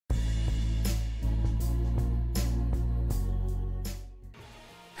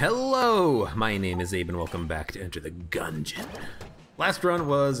Hello, my name is Abe and welcome back to Enter the Gungeon. Last run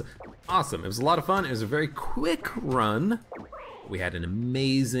was awesome. It was a lot of fun. It was a very quick run. We had an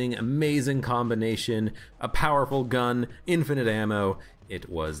amazing combination, a powerful gun, infinite ammo. It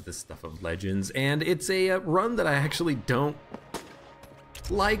was the stuff of legends, and it's a run that I actually don't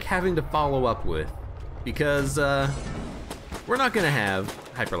like having to follow up with because we're not gonna have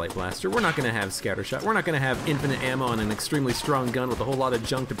Hyperlight Blaster, we're not gonna have Scatter Shot, we're not gonna have infinite ammo and an extremely strong gun with a whole lot of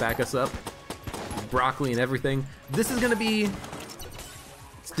junk to back us up, broccoli and everything. This is gonna be,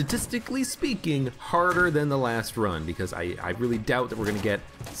 statistically speaking, harder than the last run because I really doubt that we're gonna get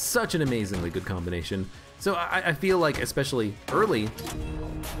such an amazingly good combination. So I feel like, especially early,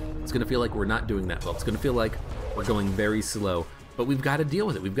 it's gonna feel like we're not doing that well. It's gonna feel like we're going very slow, but we've gotta deal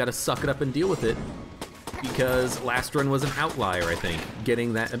with it. We've gotta suck it up and deal with it because last run was an outlier, I think,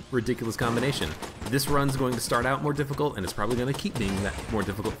 getting that ridiculous combination. This run's going to start out more difficult and it's probably gonna keep being that more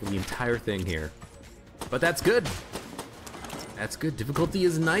difficult for the entire thing here. But that's good. That's good. Difficulty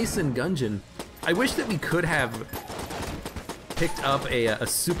is nice in Gungeon. I wish that we could have picked up a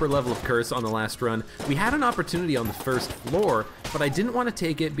super level of Curse on the last run. We had an opportunity on the first floor, but I didn't want to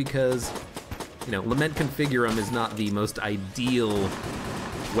take it because, you know, Lament Configurum is not the most ideal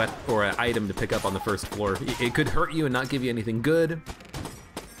weapon or item to pick up on the first floor. It could hurt you and not give you anything good,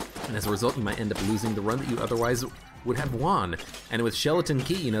 and as a result, you might end up losing the run that you otherwise would have won. And with Chillin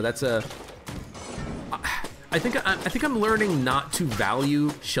Key, you know, that's a. I think I'm learning not to value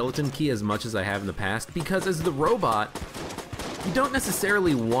Chillin Key as much as I have in the past because as the robot, you don't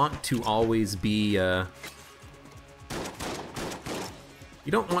necessarily want to always be.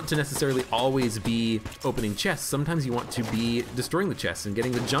 You don't want to necessarily always be opening chests. Sometimes you want to be destroying the chests and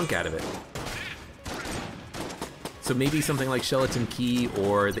getting the junk out of it. So maybe something like Chillin Key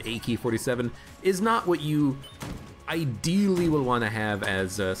or the AK-47 is not what you ideally will want to have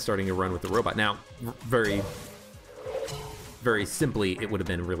as starting a run with the robot. Now, very simply, it would have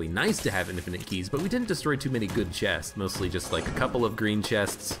been really nice to have infinite keys, but we didn't destroy too many good chests, mostly just like a couple of green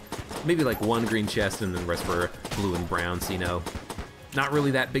chests, maybe like one green chest and then the rest were blue and brown, so you know, not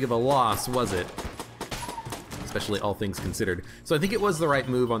really that big of a loss, was it? Especially all things considered. So I think it was the right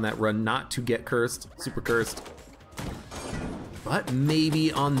move on that run not to get cursed, super cursed. But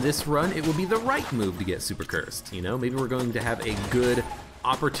maybe on this run, it will be the right move to get super cursed, you know? Maybe we're going to have a good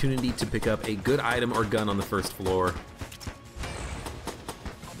opportunity to pick up a good item or gun on the first floor.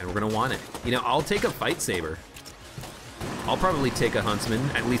 And we're gonna want it. You know, I'll take a Fight Saber. I'll probably take a Huntsman,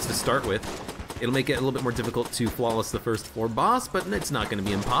 at least to start with. It'll make it a little bit more difficult to flawless the first floor boss, but it's not gonna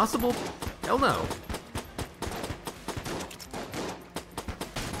be impossible. Hell no.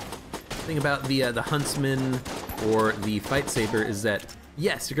 The thing about the Huntsman or the Fight Saber is that,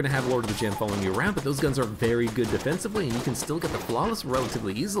 yes, you're gonna have Lord of the Jam following you around, but those guns are very good defensively and you can still get the flawless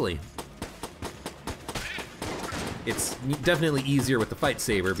relatively easily. It's definitely easier with the Fight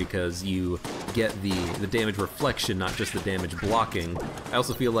Saber because you get the damage reflection, not just the damage blocking. I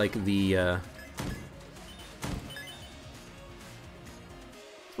also feel like the, I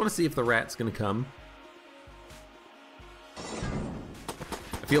want to see if the rat's gonna come.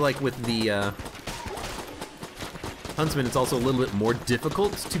 I feel like with the Huntsman, it's also a little bit more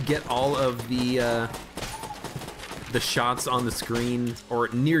difficult to get all of the shots on the screen, or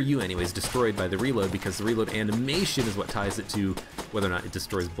near you anyways, destroyed by the reload, because the reload animation is what ties it to whether or not it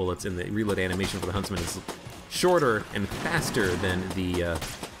destroys bullets, and the reload animation for the Huntsman is shorter and faster than the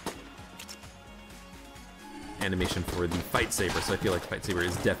animation for the Fight Saber, so I feel like the Fight Saber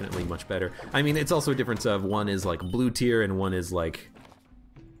is definitely much better. I mean, it's also a difference of one is like blue tier and one is like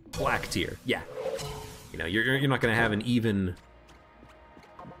black tier. Yeah, you know, you're not gonna have an even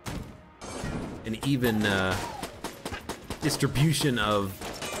distribution of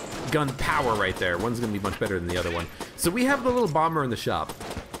gun power right there. One's gonna be much better than the other one. So we have the little bomber in the shop.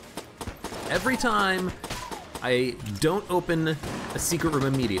 Every time I don't open a secret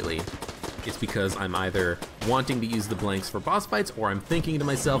room immediately, it's because I'm either wanting to use the blanks for boss fights or I'm thinking to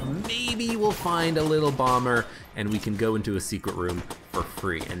myself, maybe we'll find a little bomber and we can go into a secret room for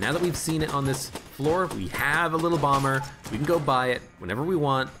free. And now that we've seen it on this floor, we have a little bomber. We can go buy it whenever we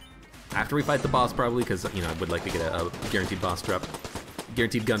want. After we fight the boss, probably, because, you know, I would like to get a guaranteed boss drop,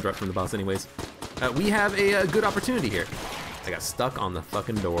 guaranteed gun drop from the boss anyways. We have a good opportunity here. I got stuck on the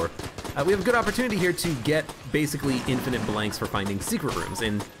fucking door. We have a good opportunity here to get basically infinite blanks for finding secret rooms,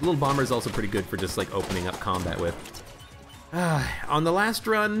 and Little Bomber is also pretty good for just like opening up combat with. On the last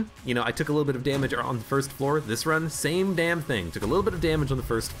run, you know, I took a little bit of damage on the first floor. This run, same damn thing. Took a little bit of damage on the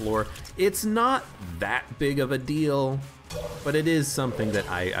first floor. It's not that big of a deal, but it is something that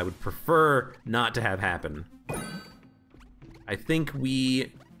I would prefer not to have happen. I think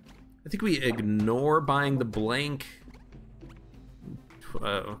we I think we ignore buying the blank.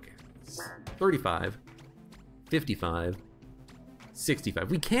 Okay. 35, 55, 65.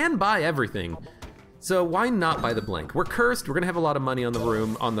 We can buy everything. So why not buy the blank? We're cursed. We're gonna have a lot of money on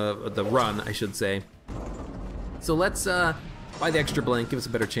the run, I should say. So let's buy the extra blank. Give us a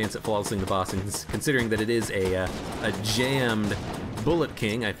better chance at flawlessing the boss. And considering that it is a jammed Bullet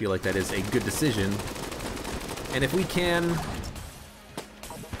King, I feel like that is a good decision. And if we can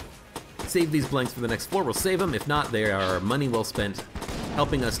save these blanks for the next floor, we'll save them. If not, they are money well spent,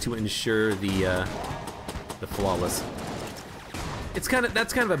 helping us to ensure the flawless. That's kind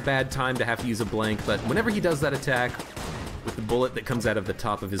of a bad time to have to use a blank, but whenever he does that attack with the bullet that comes out of the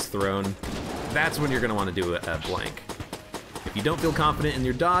top of his throne, that's when you're gonna want to do a blank. If you don't feel confident in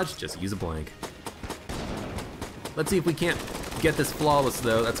your dodge, just use a blank. Let's see if we can't get this flawless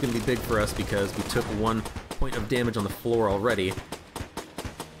though. That's gonna be big for us because we took 1 point of damage on the floor already.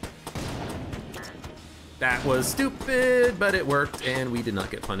 That was stupid, but it worked, and we did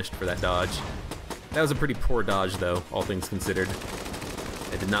not get punished for that dodge. That was a pretty poor dodge though, all things considered.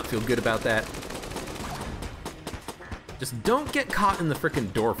 I did not feel good about that. Just don't get caught in the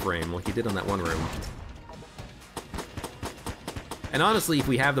frickin' door frame like you did on that one room. And honestly, if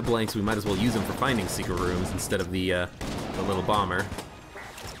we have the blanks, we might as well use them for finding secret rooms instead of the little bomber.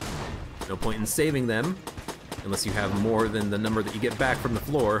 No point in saving them, unless you have more than the number that you get back from the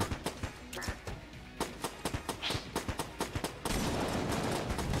floor.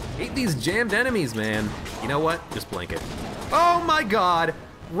 Hate these jammed enemies, man. You know what? Just blank it. Oh my god!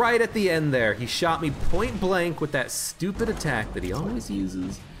 Right at the end there, he shot me point blank with that stupid attack that he always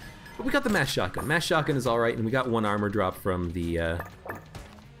uses. But we got the mass shotgun. Mass shotgun is all right, and we got 1 armor drop from the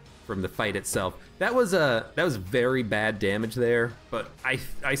fight itself. That was very bad damage there, but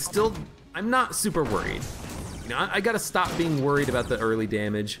I'm not super worried. You know, I gotta stop being worried about the early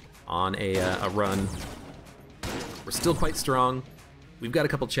damage on a run. We're still quite strong. We've got a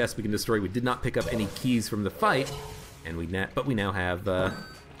couple chests we can destroy. We did not pick up any keys from the fight, and but we now have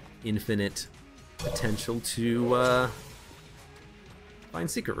infinite potential to find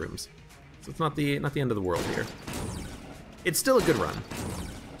secret rooms. So it's not the end of the world here. It's still a good run.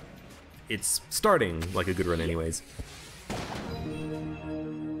 It's starting like a good run anyways.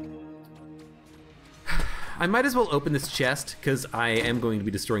 I might as well open this chest, because I am going to be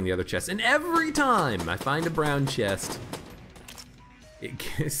destroying the other chests. And every time I find a brown chest,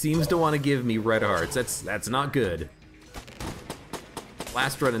 it seems to want to give me red hearts. That's not good.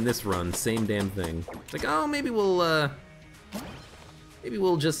 Last run and this run, same damn thing. It's like, oh, maybe we'll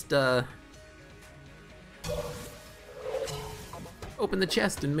just open the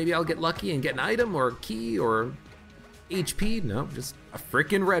chest and maybe I'll get lucky and get an item or a key or HP. No, just a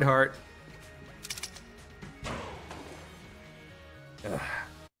freaking red heart. Ugh.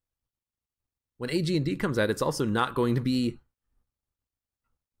 When AG&D comes out, it's also not going to be.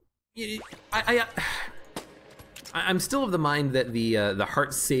 I'm still of the mind that the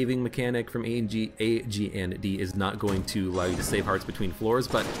heart saving mechanic from AG&D is not going to allow you to save hearts between floors,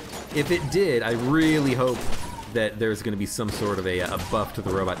 but if it did, I really hope that there's going to be some sort of a buff to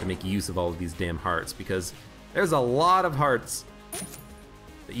the robot to make use of all of these damn hearts, because there's a lot of hearts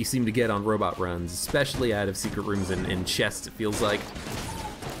that you seem to get on robot runs, especially out of secret rooms and chests, it feels like.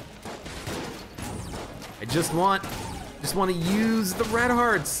 I just want to use the red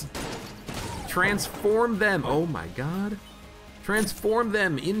hearts. Transform them, oh my god. Transform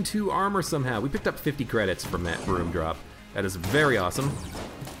them into armor somehow. We picked up 50 credits from that broom drop. That is very awesome.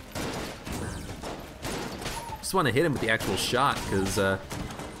 Just want to hit him with the actual shot, because at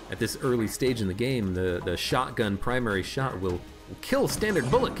this early stage in the game, the shotgun primary shot will kill standard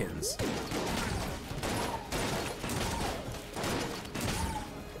bulletkins.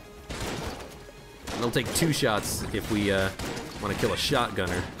 It'll take 2 shots if we want to kill a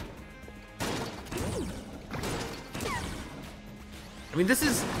shotgunner. I mean,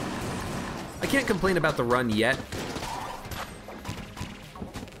 I can't complain about the run yet.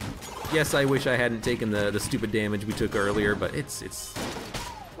 Yes, I wish I hadn't taken the stupid damage we took earlier, but it's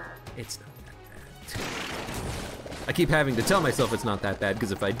not that bad. I keep having to tell myself it's not that bad,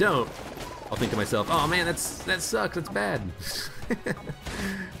 because if I don't, I'll think to myself, oh man, that sucks, that's bad.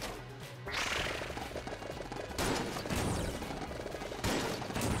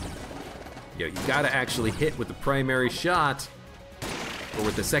 Yo, you gotta actually hit with the primary shot. Or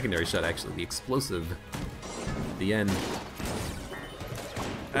with the secondary shot, actually, the explosive at the end.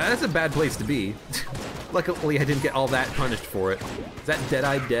 That's a bad place to be. Luckily, I didn't get all that punished for it. Is that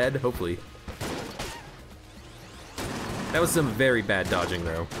Dead-Eye dead? Hopefully. That was some very bad dodging,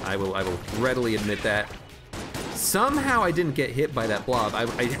 though. I will readily admit that. Somehow I didn't get hit by that blob. I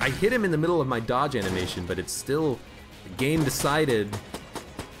hit him in the middle of my dodge animation, but it's still, the game decided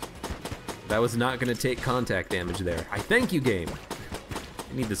that I was not gonna take contact damage there. I thank you, game.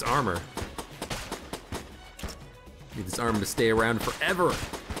 I need this armor. I need this armor to stay around forever. All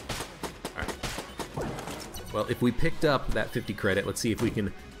right. Well, if we picked up that 50 credit, let's see if we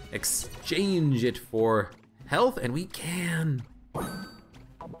can exchange it for health, and we can.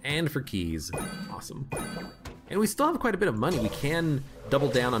 And for keys, awesome. And we still have quite a bit of money. We can double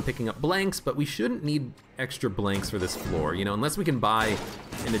down on picking up blanks, but we shouldn't need extra blanks for this floor. You know, unless we can buy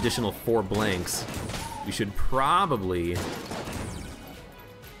an additional 4 blanks, we should probably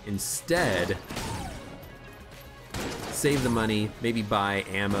instead save the money, maybe buy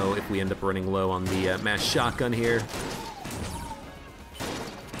ammo if we end up running low on the mass shotgun here.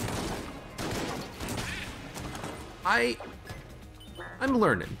 I'm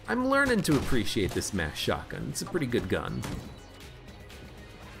learning. I'm learning to appreciate this mass shotgun. It's a pretty good gun.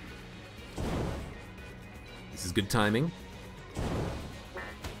 This is good timing.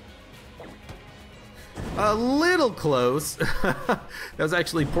 A little close. That was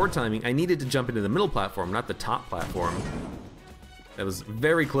actually poor timing. I needed to jump into the middle platform, not the top platform. That was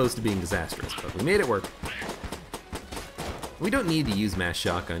very close to being disastrous, but we made it work. We don't need to use mass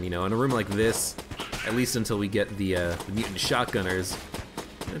shotgun, you know, in a room like this, at least until we get the mutant shotgunners.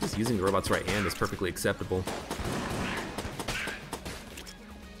 You know, just using the robot's right hand is perfectly acceptable.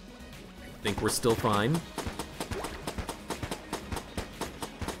 I think we're still fine.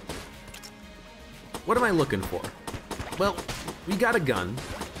 What am I looking for? Well, we got a gun.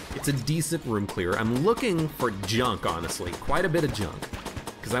 It's a decent room clear. I'm looking for junk, honestly. Quite a bit of junk.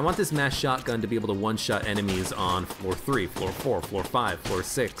 Because I want this mass shotgun to be able to one-shot enemies on floor 3, floor 4, floor 5, floor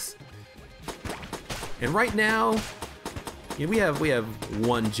 6. And right now, yeah, we have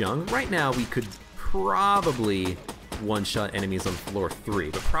 1 junk. Right now, we could probably one-shot enemies on floor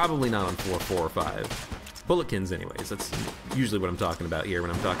 3, but probably not on floor 4 or 5. Bulletkins, anyways. That's usually what I'm talking about here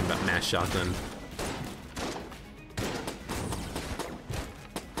when I'm talking about mass shotgun.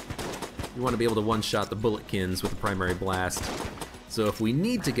 We want to be able to one-shot the bulletkins with the primary blast. So if we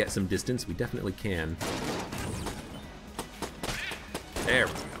need to get some distance, we definitely can. There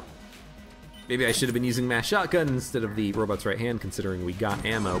we go. Maybe I should have been using mass shotgun instead of the robot's right hand, considering we got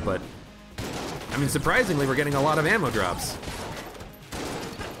ammo, but I mean, surprisingly, we're getting a lot of ammo drops.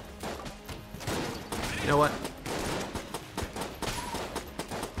 You know what?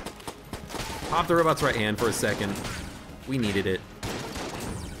 Pop the robot's right hand for a second. We needed it.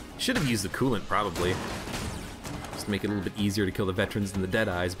 Should have used the coolant, probably. Just to make it a little bit easier to kill the veterans than the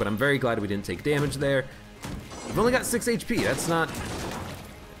Deadeyes, but I'm very glad we didn't take damage there. We've only got 6 HP. That's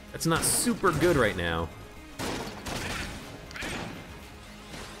not super good right now.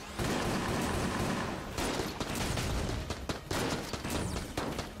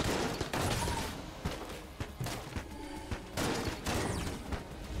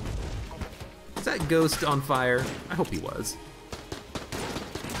 Is that ghost on fire? I hope he was.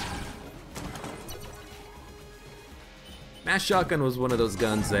 Mass shotgun was one of those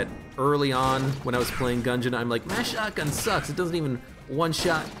guns that early on when I was playing Gungeon, I'm like, mass shotgun sucks. It doesn't even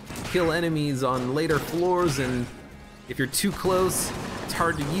one-shot kill enemies on later floors, and if you're too close, it's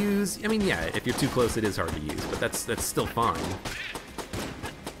hard to use. I mean, yeah, if you're too close, it is hard to use, but that's still fine.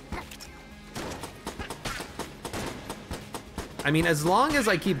 I mean, as long as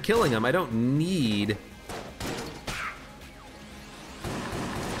I keep killing them, I don't need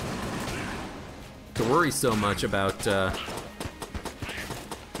to worry so much about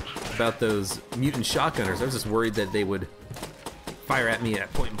those mutant shotgunners. I was just worried that they would fire at me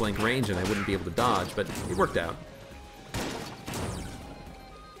at point-blank range and I wouldn't be able to dodge, but it worked out.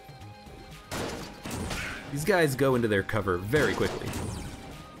 These guys go into their cover very quickly.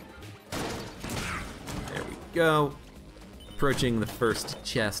 There we go. Approaching the first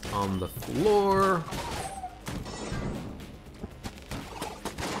chest on the floor.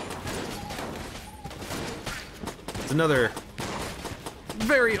 It's another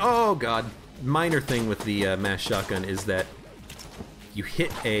very, oh god, minor thing with the mass shotgun is that you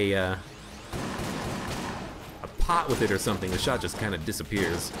hit a pot with it or something, the shot just kind of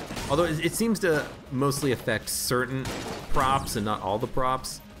disappears. Although it seems to mostly affect certain props and not all the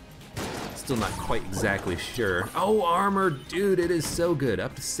props. Still not quite exactly sure. Oh, armor, dude, it is so good.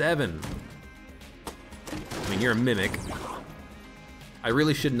 Up to 7. I mean, you're a mimic. I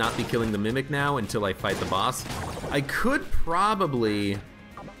really should not be killing the mimic now until I fight the boss. I could probably...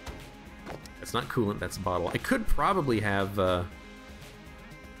 That's not coolant, that's a bottle. I could probably have...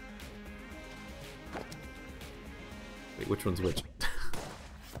 Wait, which one's which?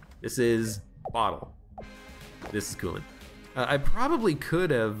 This is bottle. This is cooling. I probably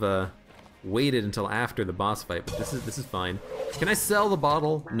could have waited until after the boss fight, but this is fine. Can I sell the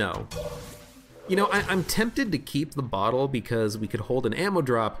bottle? No. You know, I'm tempted to keep the bottle because we could hold an ammo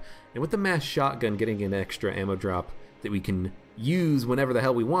drop, and with the mass shotgun, getting an extra ammo drop that we can use whenever the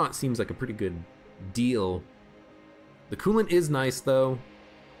hell we want seems like a pretty good deal. The coolant is nice, though.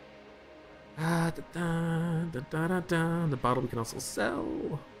 The bottle we can also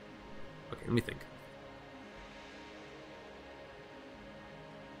sell. Okay, let me think.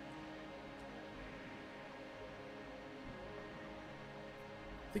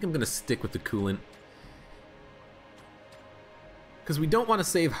 I think I'm gonna stick with the coolant. Because we don't want to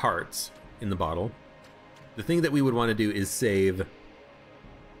save hearts in the bottle. The thing that we would want to do is save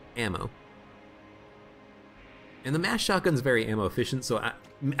ammo. And the mass shotgun's very ammo efficient, so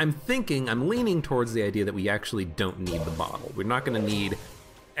I'm leaning towards the idea that we actually don't need the bottle. We're not gonna need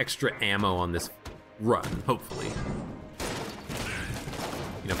extra ammo on this run, hopefully.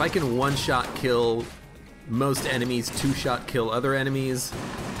 You know, if I can one-shot kill most enemies, two-shot kill other enemies,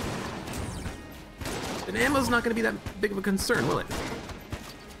 then ammo's not gonna be that big of a concern, will it?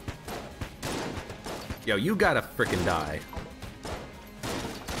 Yo, you gotta frickin' die.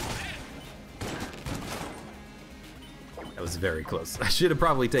 That was very close. I should have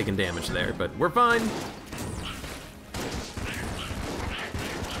probably taken damage there, but we're fine.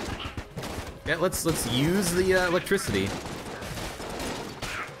 Yeah, let's use the electricity.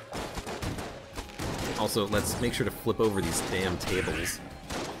 Also, let's make sure to flip over these damn tables.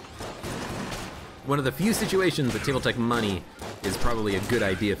 One of the few situations that Table Tech money is probably a good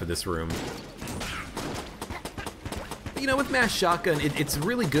idea for this room. You know, with mass shotgun, it's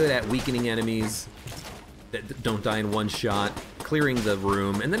really good at weakening enemies that don't die in one shot, clearing the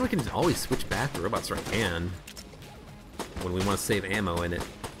room, and then we can always switch back to Robot's Right Hand when we want to save ammo in it.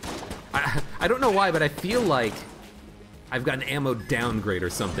 I don't know why, but I feel like I've got an ammo downgrade or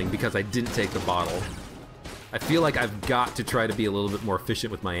something because I didn't take the bottle. I feel like I've got to try to be a little bit more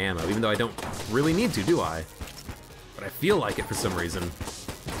efficient with my ammo, even though I don't really need to, do I? But I feel like it for some reason.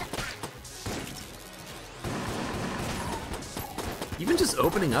 Even just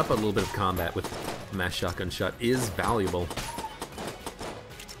opening up a little bit of combat with a mass shotgun shot is valuable.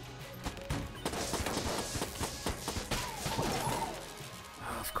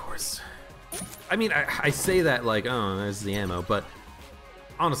 Of course. I mean, I say that like, oh, there's the ammo, but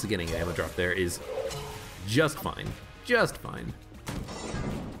honestly getting an ammo drop there is just fine. Just fine.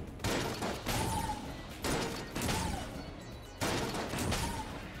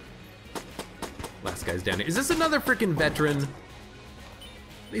 Last guy's down here. Is this another freaking veteran? Are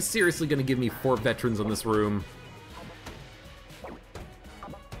they seriously gonna give me 4 veterans on this room?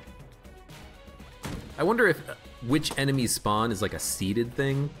 I wonder if which enemies spawn is like a seeded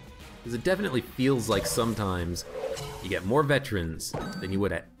thing, because it definitely feels like sometimes you get more veterans than you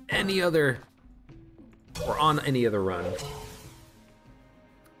would at any other, or on any other run.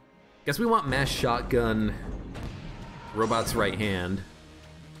 Guess we want mass shotgun, Robot's Right Hand.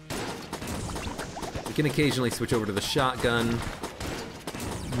 We can occasionally switch over to the shotgun.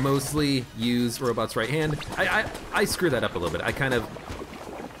 Mostly use Robot's Right Hand. I screwed that up a little bit. I kind of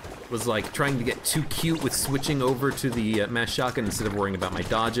was like trying to get too cute with switching over to the mass shotgun instead of worrying about my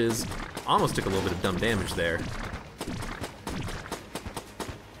dodges. Almost took a little bit of dumb damage there.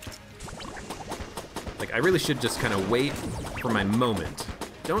 Like, I really should just kind of wait for my moment.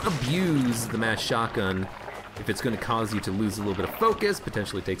 Don't abuse the mass shotgun if it's going to cause you to lose a little bit of focus,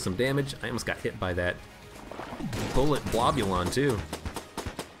 potentially take some damage. I almost got hit by that bullet blobulon too.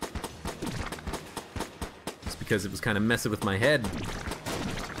 Just because it was kind of messing with my head.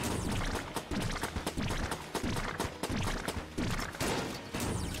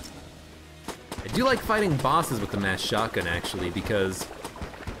 I do like fighting bosses with the mass shotgun actually, because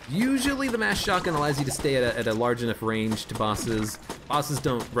usually the mass shotgun allows you to stay at a large enough range to bosses. Bosses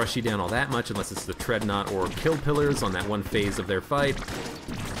don't rush you down all that much unless it's the Treadnought or Kill Pillars on that one phase of their fight.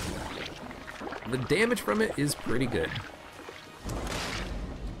 The damage from it is pretty good.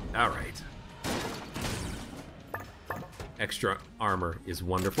 Alright. Extra armor is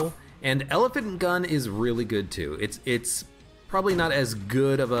wonderful. And Elephant Gun is really good too. It's probably not as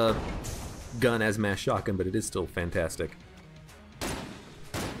good of a gun as mass shotgun, but it is still fantastic.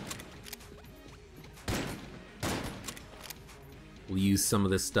 We'll use some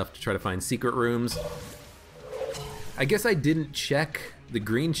of this stuff to try to find secret rooms. I guess I didn't check the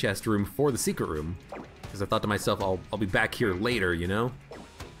green chest room for the secret room, because I thought to myself, I'll be back here later, you know?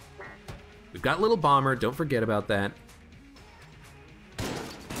 We've got Little Bomber, don't forget about that.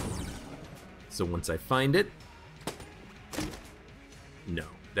 So once I find it... No.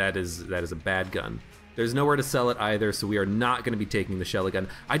 That is a bad gun. There's nowhere to sell it either, so we are not going to be taking the Chillin gun.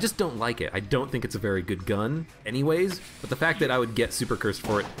 I just don't like it. I don't think it's a very good gun anyways, but the fact that I would get super cursed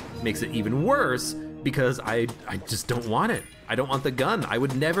for it makes it even worse because I just don't want it. I don't want the gun. I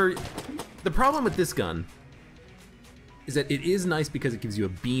would never... The problem with this gun is that it is nice because it gives you a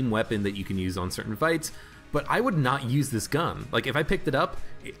beam weapon that you can use on certain fights, but I would not use this gun. Like, if I picked it up,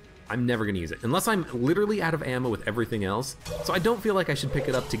 I'm never gonna use it, unless I'm literally out of ammo with everything else. So I don't feel like I should pick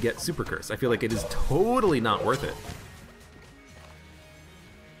it up to get Super Curse. I feel like it is totally not worth it.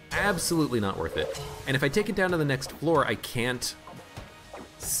 Absolutely not worth it. And if I take it down to the next floor, I can't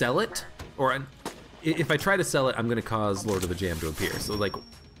sell it, or if I try to sell it, I'm gonna cause Lord of the Jam to appear. So like,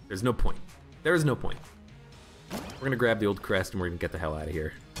 there's no point. There is no point. We're gonna grab the old crest and we're gonna get the hell out of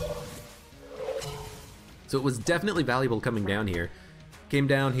here. So it was definitely valuable coming down here. Came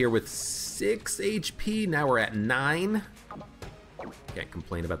down here with 6 HP, now we're at 9. Can't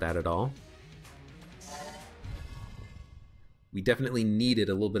complain about that at all. We definitely needed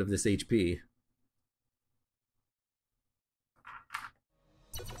a little bit of this HP.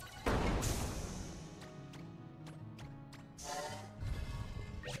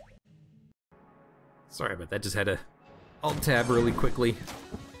 Sorry about that, just had to alt-tab really quickly.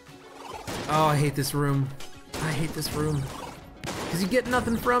 Oh, I hate this room. I hate this room. Because you get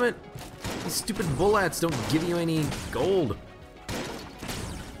nothing from it. These stupid bullets don't give you any gold.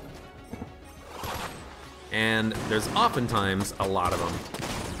 And there's oftentimes a lot of them.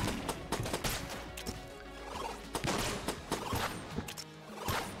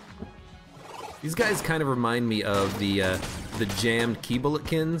 These guys kind of remind me of the jammed key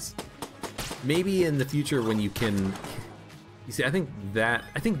bulletkins. Maybe in the future when you can... You see, I think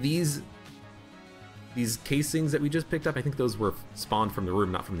these casings that we just picked up, I think those were spawned from the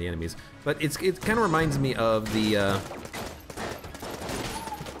room, not from the enemies. But it kind of reminds me of the...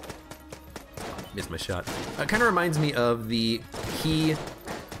 missed my shot. It kind of reminds me of the key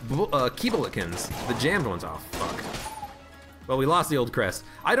bulletkins, the jammed ones. Oh, fuck. Well, we lost the old crest.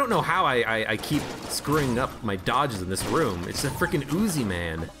 I don't know how I keep screwing up my dodges in this room. It's a freaking Uzi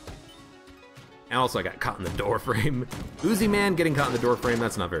man. And also I got caught in the door frame. Uzi man getting caught in the door frame,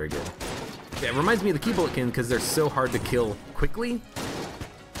 that's not very good. Yeah, it reminds me of the key bulletkin because they're so hard to kill quickly.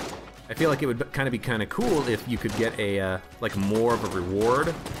 I feel like it would kind of be kind of cool if you could get a like more of a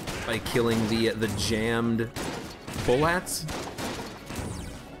reward by killing the jammed bullets.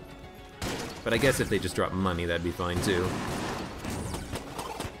 But I guess if they just drop money, that'd be fine too.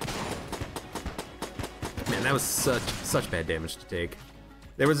 Man, that was such bad damage to take.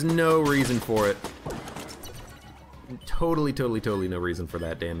 There was no reason for it. Totally no reason for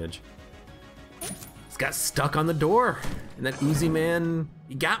that damage. Got stuck on the door, and that Uzi man,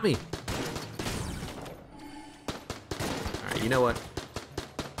 he got me. Alright, you know what?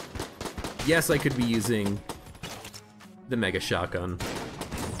 Yes, I could be using the mega shotgun.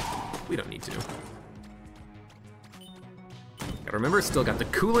 We don't need to. Gotta remember, still got the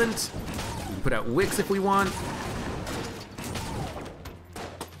coolant. We can put out wicks if we want.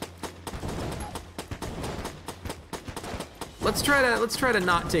 Let's try to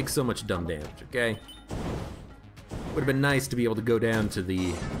not take so much dumb damage, okay? Would have been nice to be able to go down to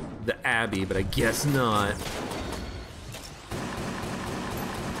the Abbey, but I guess not.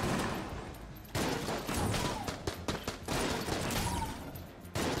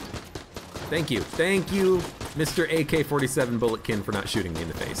 Thank you, Mr. AK-47 Bulletkin, for not shooting me in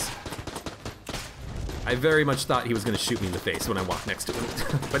the face. I very much thought he was gonna shoot me in the face when I walked next to him,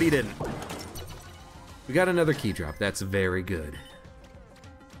 but he didn't. We got another key drop, that's very good.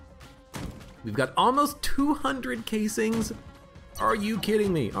 We've got almost 200 casings. Are you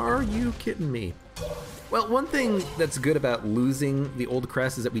kidding me? Are you kidding me? Well, one thing that's good about losing the old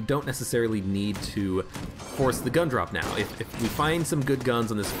crest is that we don't necessarily need to force the gun drop now. If we find some good guns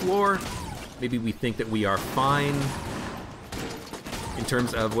on this floor, maybe we think that we are fine in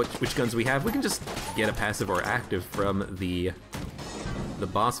terms of which guns we have, we can just get a passive or active from the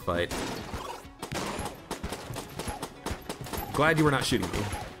boss fight. Glad you were not shooting me.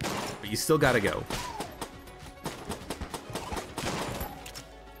 You still gotta go.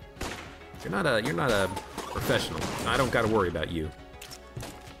 You're not a professional. I don't gotta worry about you.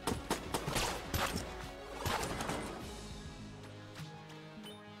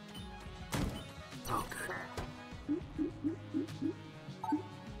 Oh, good.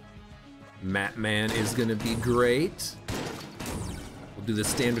 Matman is gonna be great. We'll do the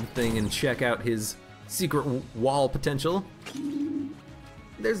standard thing and check out his secret wall potential.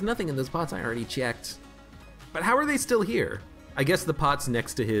 There's nothing in those pots I already checked. But how are they still here? I guess the pot's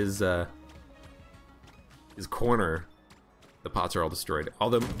next to his corner The pots are all destroyed.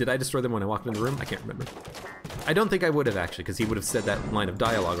 Although, did I destroy them when I walked in the room? I can't remember. I don't think I would have, actually, because he would have said that line of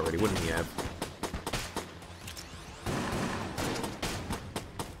dialogue already, wouldn't he have?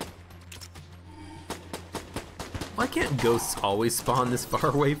 Why can't ghosts always spawn this far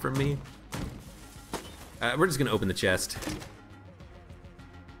away from me? We're just gonna open the chest.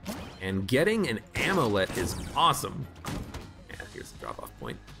 And getting an amulet is awesome. Yeah, here's the drop-off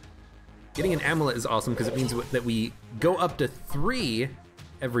point. Getting an amulet is awesome because it means that we go up to 3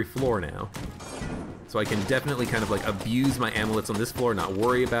 every floor now. So I can definitely kind of like abuse my amulets on this floor, not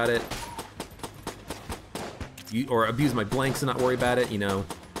worry about it. Or abuse my blanks and not worry about it, you know.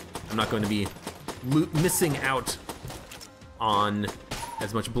 I'm not going to be missing out on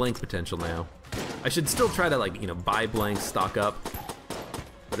as much blank potential now. I should still try to, like, you know, buy blanks, stock up,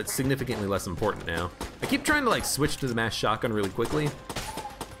 but it's significantly less important now. I keep trying to, like, switch to the mass shotgun really quickly.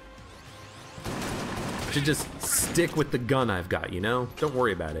 I should just stick with the gun I've got, you know? Don't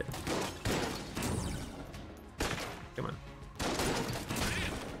worry about it. Come on.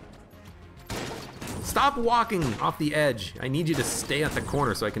 Stop walking off the edge. I need you to stay at the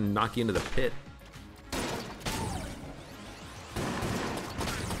corner so I can knock you into the pit.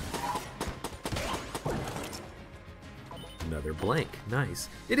 Another blank, nice.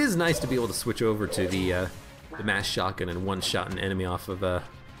 It is nice to be able to switch over to the mass shotgun and one-shot an enemy off of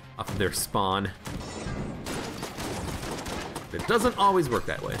their spawn. But it doesn't always work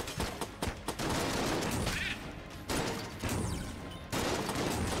that way.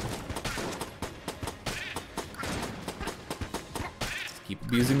 Just keep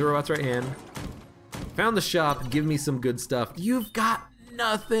abusing the robot's right hand. Found the shop, give me some good stuff. You've got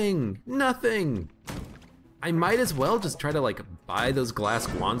nothing, nothing. I might as well just try to, like, buy those glass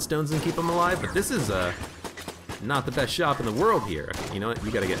wandstones and keep them alive, but this is not the best shop in the world here. You know what?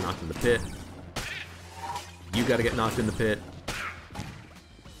 You gotta get knocked in the pit. You gotta get knocked in the pit.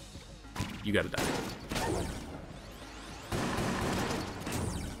 You gotta die.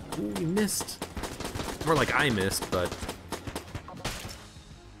 Ooh, we missed. More like I missed, but...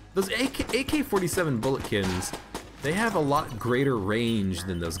 Those AK-47 bulletkins, they have a lot greater range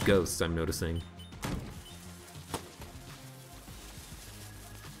than those ghosts, I'm noticing.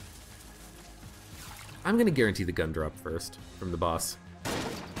 I'm gonna guarantee the gun drop first from the boss.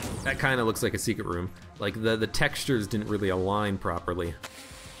 That kind of looks like a secret room. Like the textures didn't really align properly.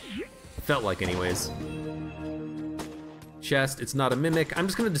 Felt like anyways. Chest, it's not a mimic. I'm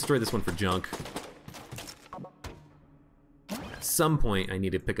just gonna destroy this one for junk. At some point I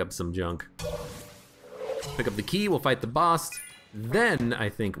need to pick up some junk. Pick up the key, we'll fight the boss. Then I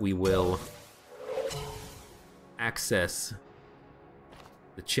think we will access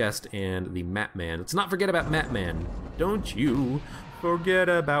the chest and the map man. Let's not forget about map man. Don't you forget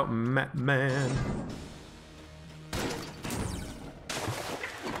about map man.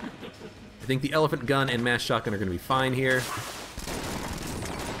 I think the elephant gun and mass shotgun are gonna be fine here.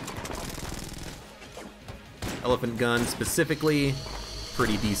 Elephant gun specifically,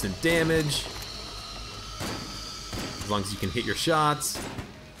 pretty decent damage. As long as you can hit your shots.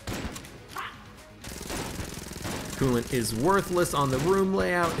 Coolant is worthless on the room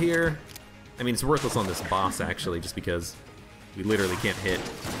layout here. I mean, it's worthless on this boss, actually, just because we literally can't hit.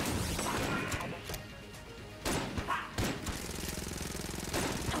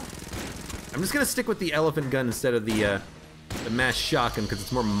 I'm just gonna stick with the elephant gun instead of the mass shotgun, because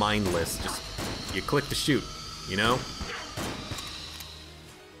it's more mindless. Just, you click to shoot, you know?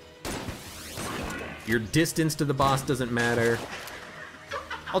 Your distance to the boss doesn't matter.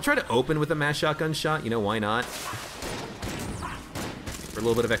 I'll try to open with a mass shotgun shot, you know, why not? For a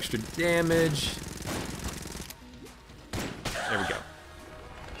little bit of extra damage. There we go.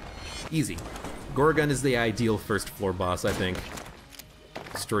 Easy. Gorgun is the ideal first floor boss, I think.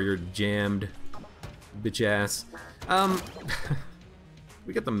 Destroy your jammed bitch ass.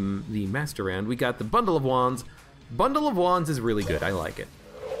 We got the master round. We got the bundle of wands. Bundle of wands is really good. I like it.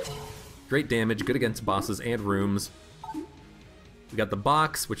 Great damage, good against bosses and rooms. We got the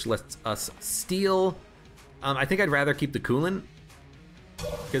box, which lets us steal. I think I'd rather keep the coolant,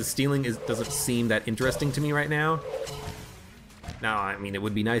 because stealing doesn't seem that interesting to me right now. Now, I mean, it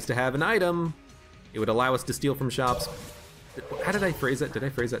would be nice to have an item. It would allow us to steal from shops. How did I phrase that? Did I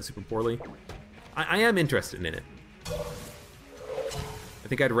phrase that super poorly? I am interested in it. I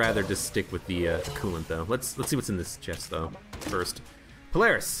think I'd rather just stick with the coolant, though. Let's see what's in this chest, though, first.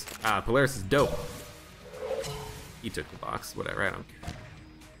 Polaris. Polaris is dope. He took the box, whatever, I don't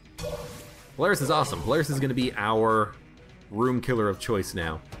care. Polaris is awesome. Polaris is gonna be our room killer of choice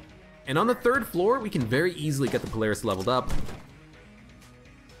now. And on the 3rd floor, we can very easily get the Polaris leveled up.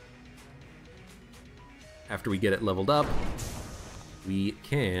 After we get it leveled up, we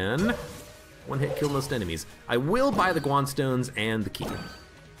can one-hit kill most enemies. I will buy the Guanstones and the key.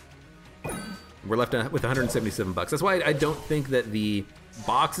 We're left with 177 bucks. That's why I don't think that the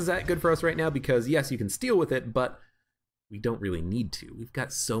box is that good for us right now, because yes, you can steal with it, but we don't really need to. We've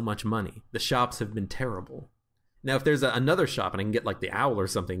got so much money. The shops have been terrible. Now, if there's another shop and I can get like the owl or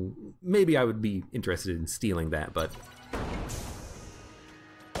something, maybe I would be interested in stealing that, but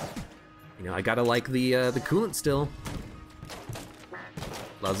you know, I gotta like the coolant still.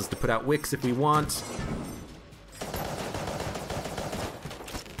 Allows us to put out wicks if we want.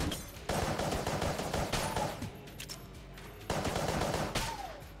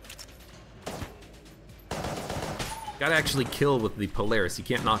 Gotta actually kill with the Polaris. You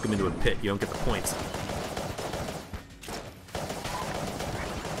can't knock him into a pit. You don't get the points.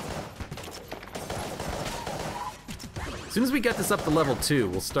 As soon as we get this up to level 2,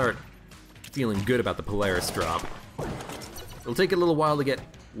 we'll start feeling good about the Polaris drop. It'll take a little while to get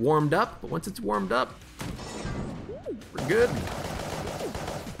warmed up, but once it's warmed up, we're good.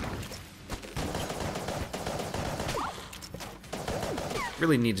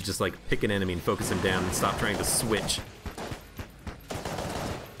 Really need to just like pick an enemy and focus him down and stop trying to switch.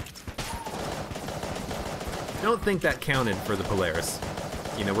 Don't think that counted for the Polaris.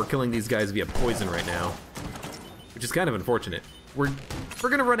 You know, we're killing these guys via poison right now, which is kind of unfortunate. We're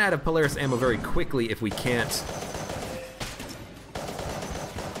gonna run out of Polaris ammo very quickly if we can't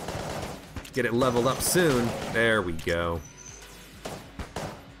get it leveled up soon. There we go.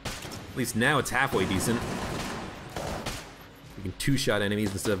 At least now it's halfway decent. We can two-shot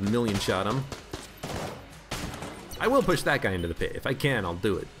enemies instead of million-shot them. I will push that guy into the pit. If I can, I'll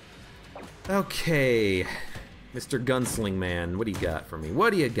do it. Okay, Mr. Gunsling Man, what do you got for me?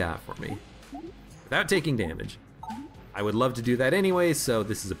 What do you got for me? Without taking damage. I would love to do that anyway, so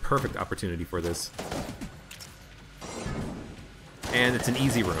this is a perfect opportunity for this. And it's an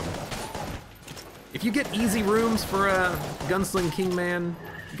easy room. If you get easy rooms for a Gunsling King Man,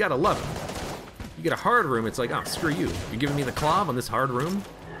 you gotta love it. You get a hard room, it's like, oh, screw you. You're giving me the clov on this hard room?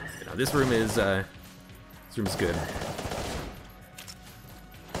 You know, this room is, this room's good.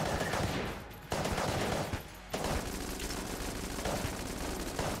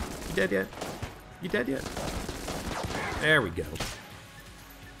 You dead yet? You dead yet? There we go.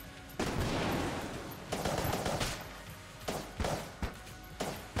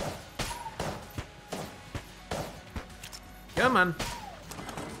 Come on.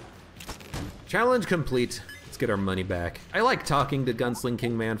 Challenge complete. Let's get our money back. I like talking to Gunsling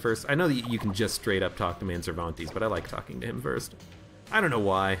King Man first. I know that you can just straight up talk to Man Cervantes, but I like talking to him first. I don't know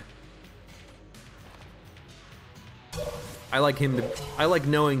why. I like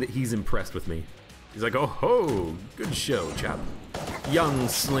knowing that he's impressed with me. He's like, oh ho, good show, chap. Young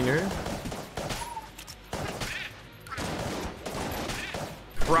slinger.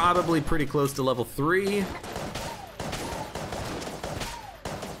 Probably pretty close to level 3.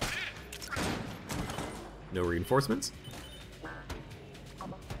 No reinforcements.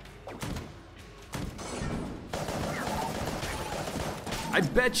 I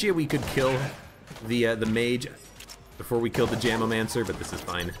bet you we could kill the mage before we killed the Jamomancer, but this is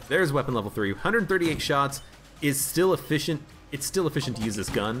fine. There's weapon level 3. 138 shots is still efficient. It's still efficient to use this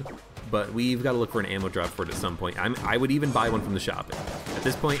gun, but we've got to look for an ammo drop for it at some point. I would even buy one from the shop. At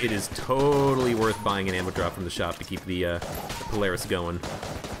this point, it is totally worth buying an ammo drop from the shop to keep the Polaris going.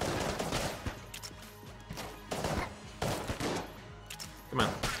 Come on.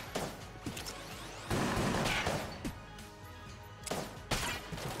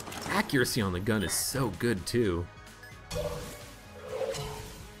 Accuracy on the gun is so good, too.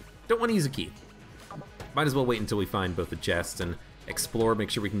 Don't want to use a key. Might as well wait until we find both the chests and explore, make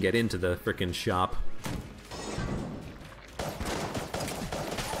sure we can get into the frickin' shop.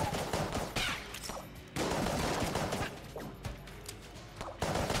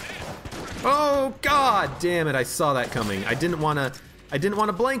 Oh, god damn it, I saw that coming. I didn't want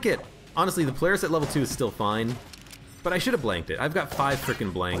to blank it. Honestly, the Polaris at level 2 is still fine, but I should have blanked it. I've got 5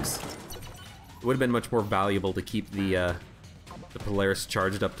 frickin' blanks. It would have been much more valuable to keep the Polaris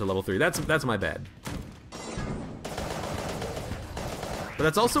charged up to level 3. That's my bad. But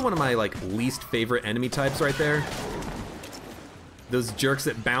that's also one of my like least favorite enemy types right there. Those jerks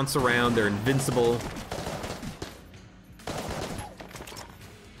that bounce around, they're invincible.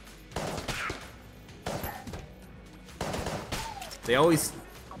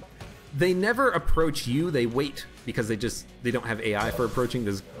 They never approach you, they wait because they don't have AI for approaching,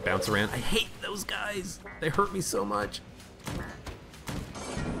 they just bounce around. I hate those guys. They hurt me so much.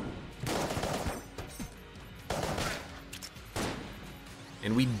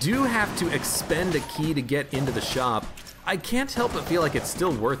 And we do have to expend a key to get into the shop. I can't help but feel like it's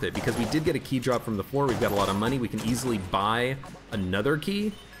still worth it because we did get a key drop from the floor. We've got a lot of money. We can easily buy another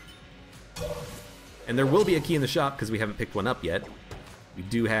key. And there will be a key in the shop because we haven't picked one up yet. We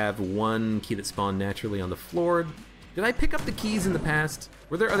do have one key that spawned naturally on the floor. Did I pick up the keys in the past?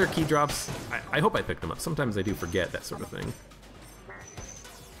 Were there other key drops? I hope I picked them up. Sometimes I do forget that sort of thing.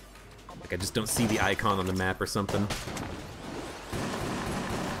 Like I just don't see the icon on the map or something.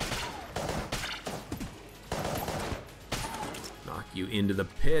 Knock you into the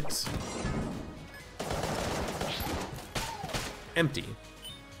pit. Empty.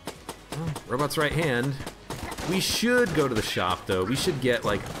 Well, robot's right hand. We should go to the shop though. We should get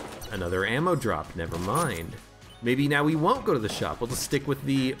like another ammo drop. Never mind. Maybe now we won't go to the shop. We'll just stick with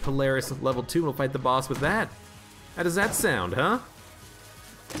the Polaris level 2 and we'll fight the boss with that. How does that sound, huh?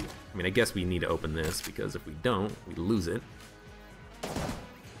 I mean, I guess we need to open this because if we don't, we lose it.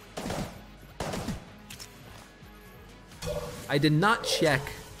 I did not check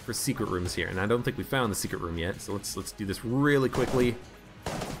for secret rooms here, and I don't think we found the secret room yet, so let's do this really quickly.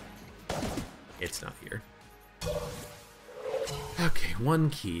 It's not here. Okay,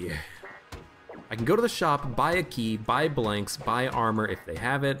 one key. I can go to the shop, buy a key, buy blanks, buy armor if they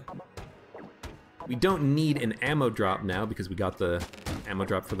have it. We don't need an ammo drop now because we got the ammo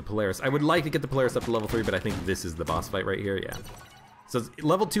drop for the Polaris. I would like to get the Polaris up to level 3, but I think this is the boss fight right here, yeah. So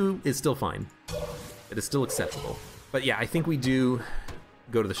level 2 is still fine. It is still acceptable. But yeah, I think we do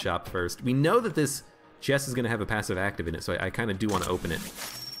go to the shop first. We know that this chest is gonna have a passive active in it, so I kind of do want to open it.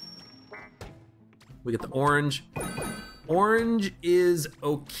 We get the orange. Orange is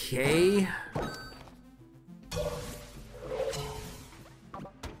okay.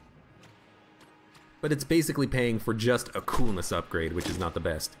 But it's basically paying for just a coolness upgrade, which is not the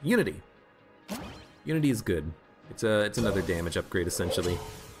best. Unity. Unity is good. It's another damage upgrade, essentially.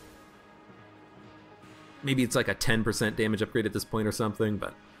 Maybe it's like a 10% damage upgrade at this point or something,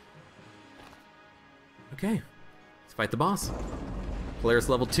 but... Okay, let's fight the boss. Polaris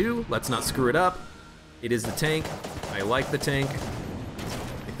level 2, let's not screw it up. It is the tank. I like the tank. I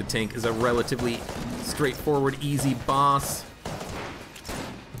think the tank is a relatively straightforward, easy boss.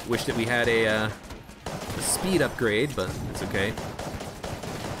 Wish that we had a speed upgrade, but it's okay.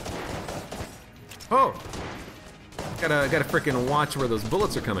 Oh! Gotta frickin' watch where those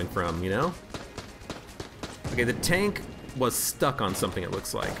bullets are coming from, you know? Okay, the tank was stuck on something, it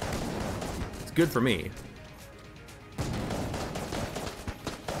looks like. It's good for me.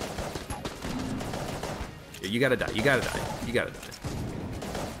 Yeah, you gotta die, you gotta die, you gotta die.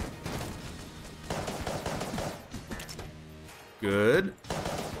 Good.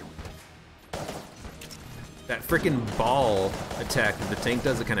 That frickin' ball attack that the tank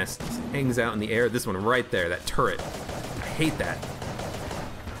does, it kind of hangs out in the air. This one right there, that turret. I hate that.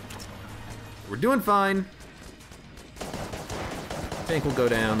 We're doing fine. Tank will go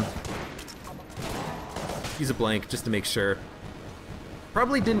down. Use a blank just to make sure.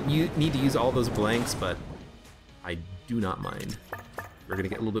 Probably didn't need to use all those blanks, but I do not mind. We're gonna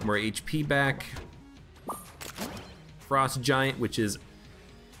get a little bit more HP back. Frost Giant, which is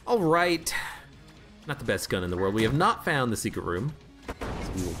alright. Not the best gun in the world. We have not found the secret room,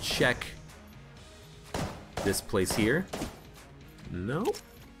 so we will check this place here. No.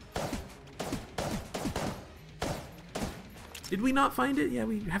 Did we not find it? Yeah,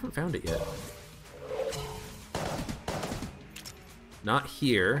 we haven't found it yet. Not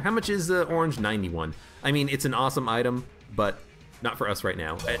here. How much is the orange? 91. I mean, it's an awesome item, but not for us right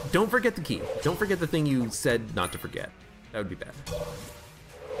now. Don't forget the key. Don't forget the thing you said not to forget. That would be bad.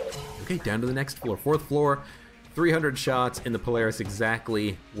 Okay, down to the next floor. 4th floor, 300 shots in the Polaris,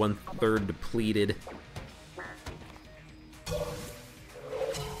 exactly 1/3 depleted.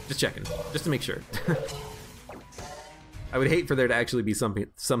 Just checking, just to make sure. I would hate for there to actually be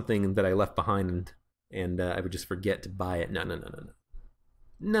something that I left behind and I would just forget to buy it. No.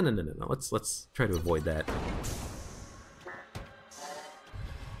 Let's try to avoid that.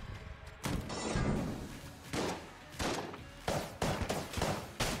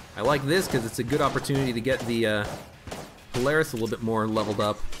 I like this because it's a good opportunity to get the Polaris a little bit more leveled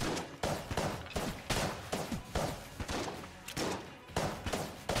up.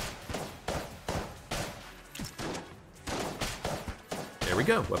 There we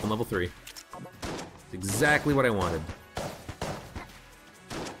go, weapon level 3. It's exactly what I wanted.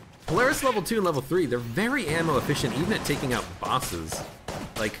 Polaris level 2 and level 3, they're very ammo efficient even at taking out bosses.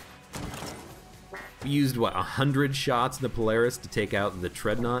 Like, we used, what, 100 shots in the Polaris to take out the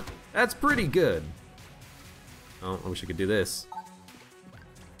Treadnought? That's pretty good. Oh, I wish I could do this.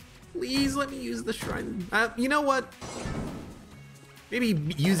 Please let me use the shrine. You know what? Maybe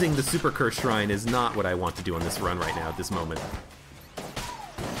using the Super Curse Shrine is not what I want to do on this run right now at this moment.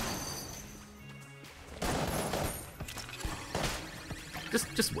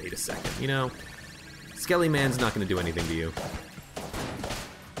 Just wait a second, you know? Skelly Man's not gonna do anything to you.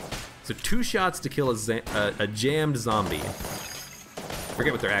 So 2 shots to kill a jammed zombie.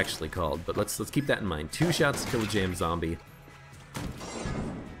 Forget what they're actually called, but let's keep that in mind. 2 shots to kill a jammed zombie.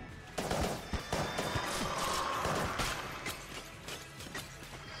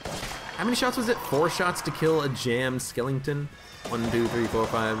 How many shots was it? 4 shots to kill a jammed skeleton? 1, 2, 3, 4,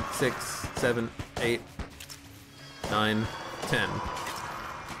 5, 6, 7, 8, 9, 10,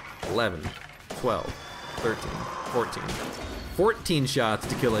 11, 12, 13, 14. 14 shots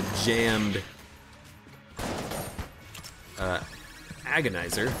to kill a jammed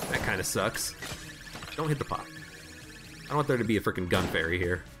agonizer. That kind of sucks. Don't hit the pot. I don't want there to be a freaking gun fairy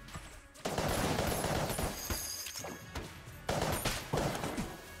here.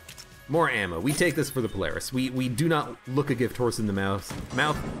 More ammo. We take this for the Polaris. We do not look a gift horse in the mouth,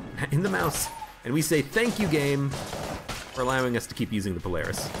 and we say thank you, game, for allowing us to keep using the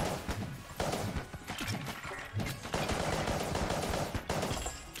Polaris.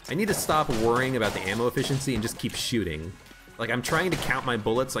 I need to stop worrying about the ammo efficiency and just keep shooting. Like, I'm trying to count my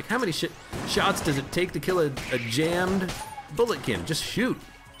bullets. Like, how many shots does it take to kill a jammed bulletkin? Just shoot.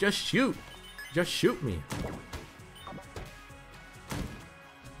 Just shoot. Just shoot me.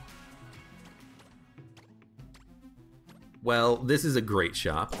 Well, this is a great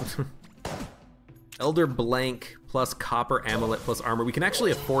shop. Elder Blank plus Copper Amulet plus Armor. We can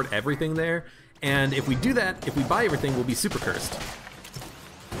actually afford everything there. And if we do that, if we buy everything, we'll be super cursed.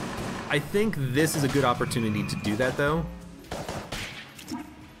 I think this is a good opportunity to do that, though,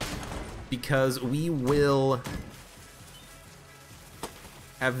 because we will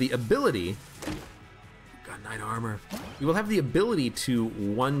have the ability. Got 9 armor. We will have the ability to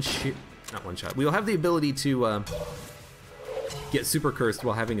not one shot. We will have the ability to get super cursed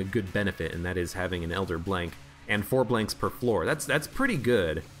while having a good benefit, and that is having an Elder Blank and 4 blanks per floor. That's pretty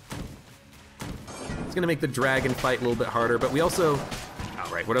good. It's gonna make the dragon fight a little bit harder, but we also.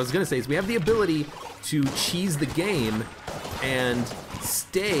 Right, what I was gonna say is we have the ability to cheese the game and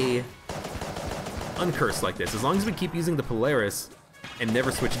stay uncursed like this. As long as we keep using the Polaris and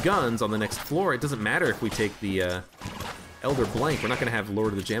never switch guns on the next floor, it doesn't matter if we take the Elder Blank. We're not gonna have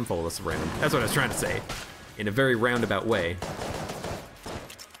Lord of the Jam follow us around. That's what I was trying to say, in a very roundabout way.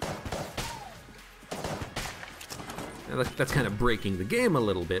 Now, that's kind of breaking the game a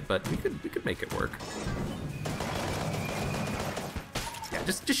little bit, but we could make it work.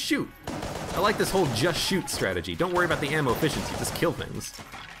 Just shoot. I like this whole just shoot strategy. Don't worry about the ammo efficiency, just kill things.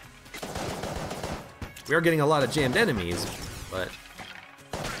 We are getting a lot of jammed enemies, but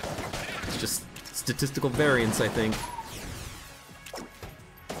it's just statistical variance, I think.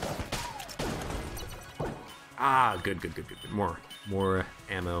 Ah, good. More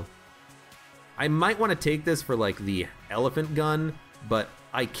ammo. I might want to take this for like the elephant gun, but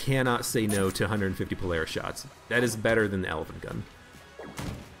I cannot say no to 150 Polaris shots. That is better than the elephant gun.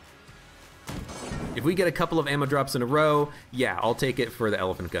 If we get a couple of ammo drops in a row, yeah, I'll take it for the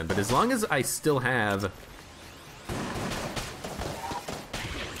elephant gun. But as long as I still have,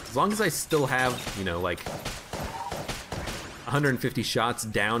 you know, like 150 shots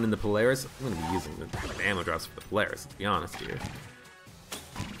down in the Polaris, I'm gonna be using the ammo drops for the Polaris, to be honest here.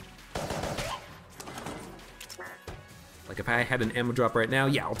 Like if I had an ammo drop right now,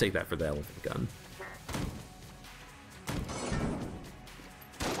 yeah, I'll take that for the elephant gun.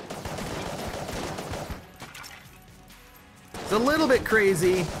 It's a little bit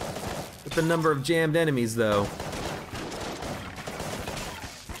crazy with the number of jammed enemies, though.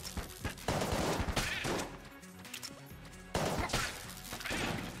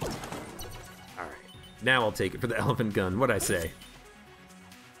 Alright, now I'll take it for the elephant gun. What'd I say?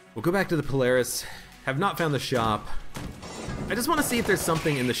 We'll go back to the Polaris. Have not found the shop. I just want to see if there's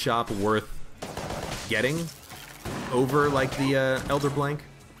something in the shop worth getting over, like, the Elder Blank.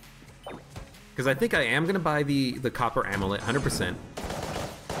 Because I think I am going to buy the Copper Amulet, 100%.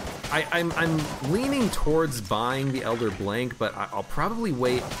 I'm leaning towards buying the Elder Blank, but I'll probably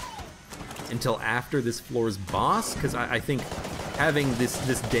wait until after this floor's boss, because I think having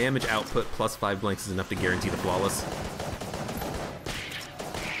this damage output plus 5 blanks is enough to guarantee the flawless.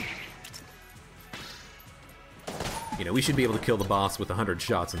 You know, we should be able to kill the boss with 100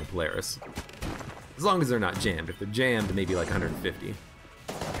 shots in the Polaris. As long as they're not jammed. If they're jammed, maybe like 150.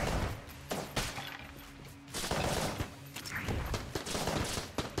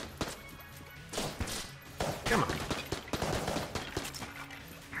 Come on.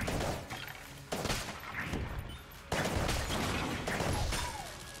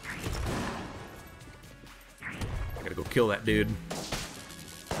 kill that dude.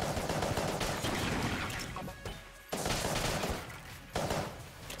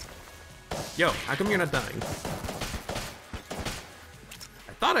 Yo, how come you're not dying?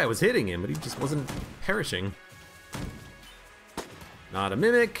 I thought I was hitting him, but he just wasn't perishing. Not a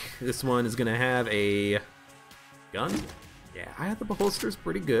mimic. This one is gonna have a gun. Yeah, I have the holsters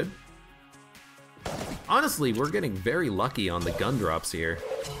pretty good. Honestly, we're getting very lucky on the gun drops here.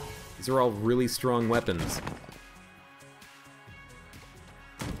 These are all really strong weapons.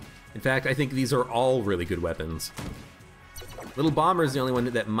 In fact, I think these are all really good weapons. Little Bomber is the only one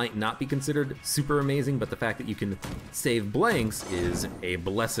that might not be considered super amazing, but the fact that you can save blanks is a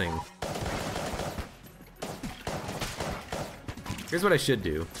blessing. Here's what I should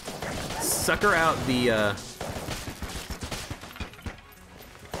do. Sucker out the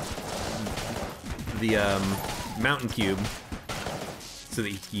mountain cube so that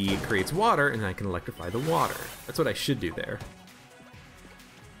he creates water, and I can electrify the water. That's what I should do there.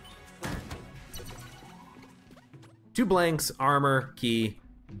 2 blanks, armor, key,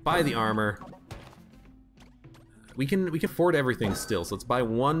 buy the armor. We can afford everything still, so let's buy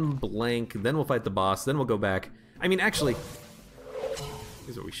 1 blank, then we'll fight the boss, then we'll go back. I mean, actually,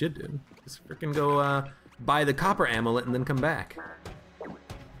 here's what we should do. Just frickin' go buy the copper amulet and then come back.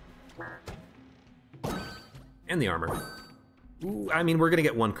 And the armor. Ooh, I mean, we're gonna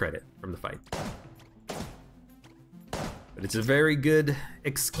get 1 credit from the fight. But it's a very good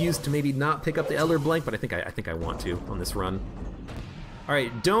excuse to maybe not pick up the Elder Blank, but I think I want to on this run. All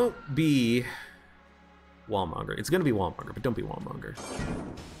right, don't be Wallmonger. It's gonna be Wallmonger, but don't be Wallmonger.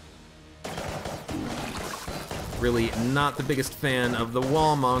 Really not the biggest fan of the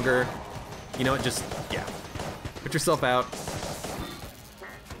Wallmonger. You know what, just, yeah. Put yourself out.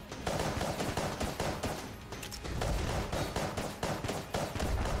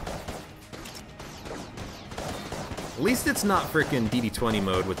 At least it's not frickin' BB-20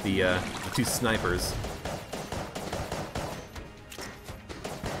 mode with the 2 snipers.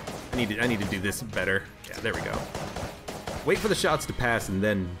 I need to do this better. Yeah, there we go. Wait for the shots to pass and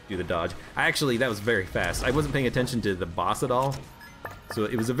then do the dodge. Actually, that was very fast. I wasn't paying attention to the boss at all, so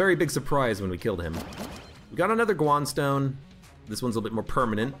it was a very big surprise when we killed him. We got another Guan Stone. This one's a little bit more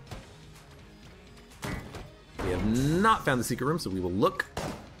permanent. We have not found the secret room, so we will look.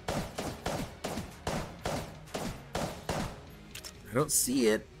 I don't see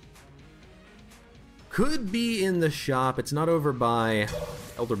it. Could be in the shop. It's not over by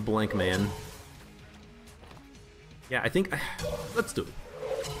Elder Blank Man. Yeah, I think... let's do it.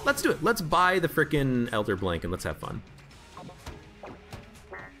 Let's do it. Let's buy the frickin' Elder Blank and let's have fun.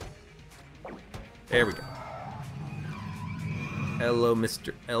 There we go. Hello,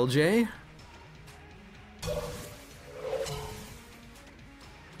 Mr. LJ.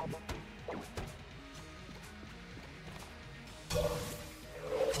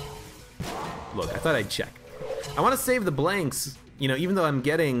 Look, I thought I'd check. I want to save the blanks. You know, even though I'm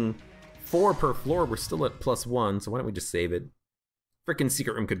getting 4 per floor, we're still at +1, so why don't we just save it? Frickin'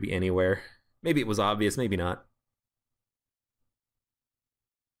 secret room could be anywhere. Maybe it was obvious, maybe not.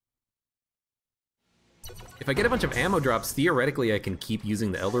 If I get a bunch of ammo drops, theoretically I can keep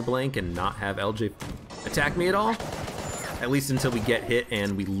using the Elder Blank and not have LJ attack me at all. At least until we get hit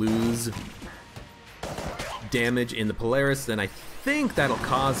and we lose damage in the Polaris, then I think that'll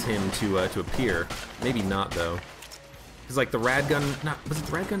cause him to appear. Maybe not though. Cause like the rad gun, was it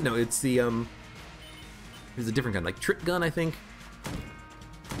the rad gun? No, it's the there's a different gun, like trip gun I think.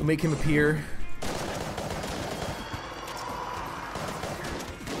 Will make him appear.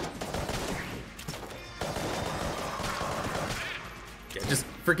 Yeah, just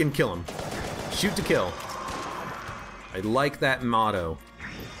freaking kill him. Shoot to kill. I like that motto.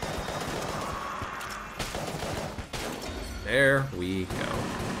 There we go.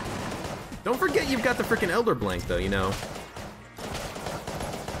 Don't forget you've got the frickin' Elder Blank though, you know.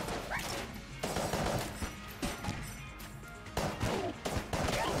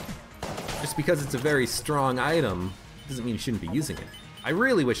 Just because it's a very strong item doesn't mean you shouldn't be using it. I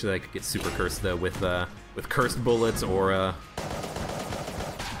really wish that I could get super cursed though with cursed bullets or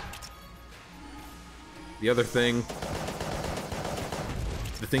the other thing.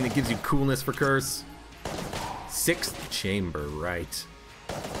 The thing that gives you coolness for curse. 6th chamber, right.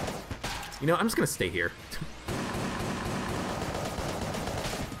 You know, I'm just gonna stay here.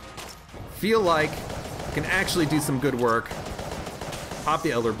 Feel like I can actually do some good work. Pop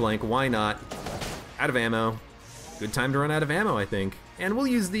the Elder Blank, why not? Out of ammo. Good time to run out of ammo, I think. And we'll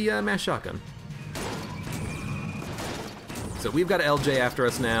use the mass shotgun. So we've got LJ after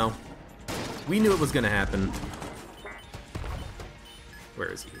us now. We knew it was gonna happen. Where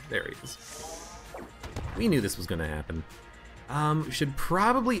is he? There he is. We knew this was gonna happen. Should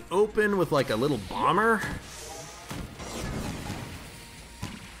probably open with like a little bomber.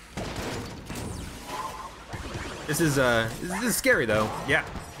 This is scary though. Yeah.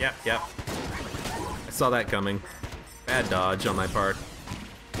 I saw that coming. Bad dodge on my part.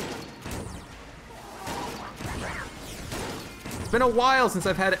 It's been a while since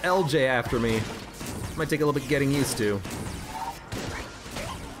I've had LJ after me. Might take a little bit getting used to.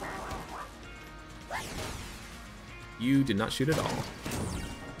 You did not shoot at all.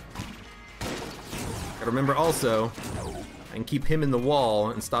 Gotta remember also, I can keep him in the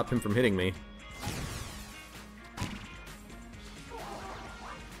wall and stop him from hitting me.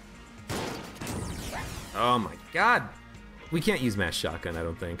 Oh my god! We can't use mass shotgun, I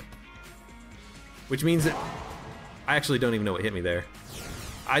don't think. Which means that I actually don't even know what hit me there.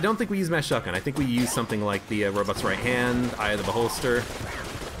 I don't think we use mass shotgun. I think we use something like the robot's right hand, eye of the beholster.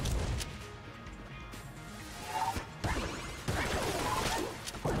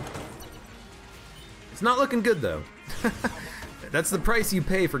 It's not looking good though. That's the price you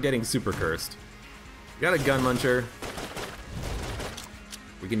pay for getting super cursed. We got a gun muncher.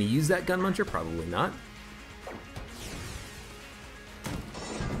 We're gonna use that gun muncher? Probably not.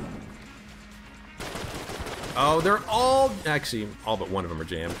 Oh, they're all... Actually, all but one of them are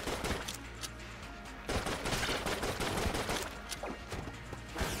jammed.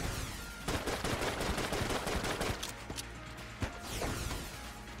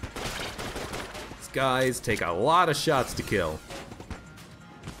 These guys take a lot of shots to kill.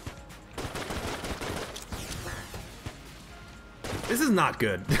 This is not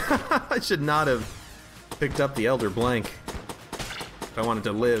good. I should not have picked up the Elder Blank. If I wanted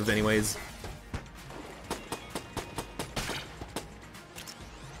to live, anyways.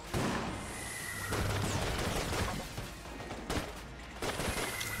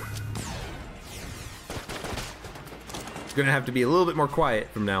 Gonna have to be a little bit more quiet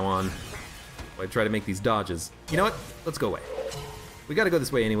from now on while I try to make these dodges. You know what? Let's go away. We gotta go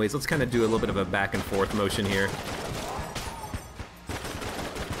this way anyways. Let's kind of do a little bit of a back and forth motion here.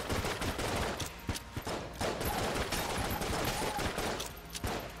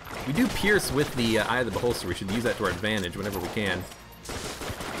 We do pierce with the Eye of the Beholster. We should use that to our advantage whenever we can.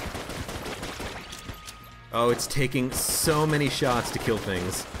 Oh, it's taking so many shots to kill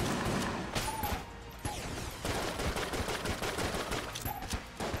things.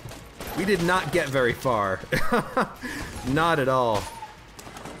 We did not get very far. Not at all.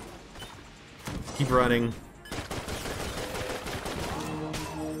 Keep running.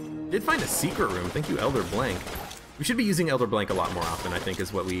 Did find a secret room. Thank you, Elder Blank. We should be using Elder Blank a lot more often, I think,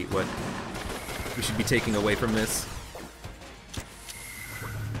 is what we should be taking away from this.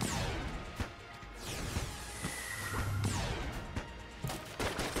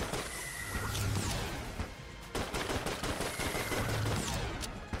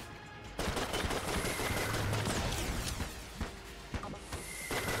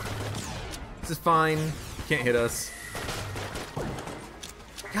 This is fine. Can't hit us.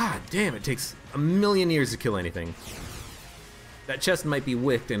 God damn, it takes a million years to kill anything. That chest might be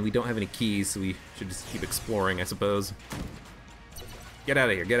wicked and we don't have any keys, so we should just keep exploring, I suppose. Get out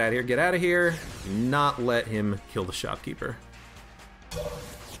of here, get out of here, get out of here. Do not let him kill the shopkeeper.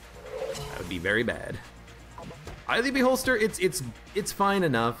 That would be very bad. Eye of the Beholster, it's fine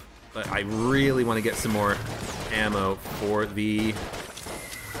enough, but I really want to get some more ammo for the...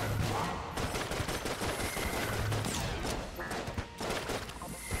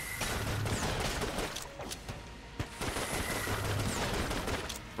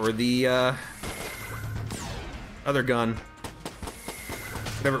 Or the other gun,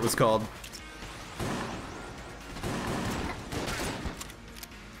 whatever it was called.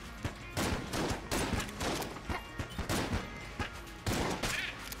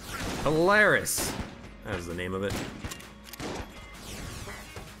 Polaris, that was the name of it.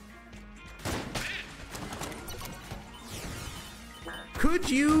 Could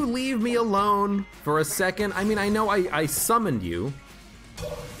you leave me alone for a second? I mean, I know I summoned you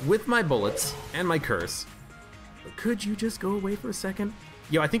with my bullets and my curse, but could you just go away for a second?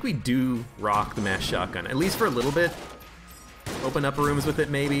 Yo, I think we do rock the mass shotgun, at least for a little bit. Open up rooms with it,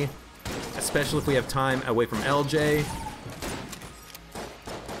 maybe. Especially if we have time away from LJ.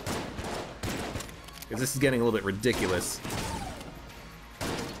 Because this is getting a little bit ridiculous.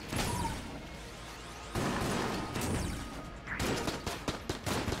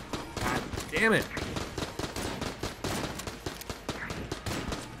 God damn it.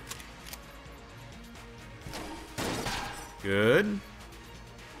 Good.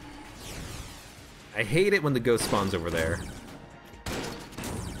 I hate it when the ghost spawns over there.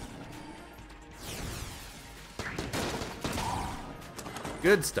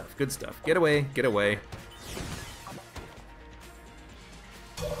 Good stuff, good stuff. Get away, get away.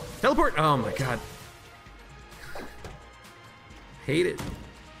 Teleport! Oh my god. Hate it.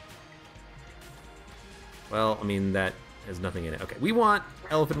 Well, I mean, that has nothing in it. Okay, we want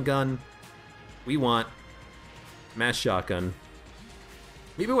elephant gun. We want mass shotgun.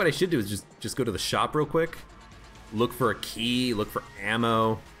 Maybe what I should do is just go to the shop real quick. Look for a key, look for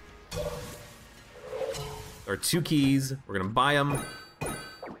ammo. There are 2 keys. We're gonna buy them.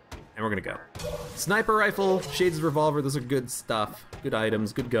 And we're gonna go. Sniper rifle, Shades of revolver, those are good stuff. Good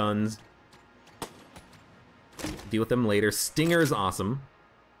items, good guns. Deal with them later. Stinger is awesome.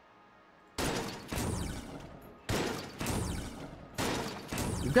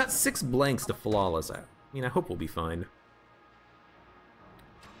 We've got 6 blanks to flawless at. I mean, I hope we'll be fine.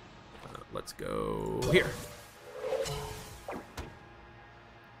 Let's go here.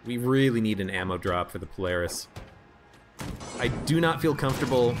 We really need an ammo drop for the Polaris. I do not feel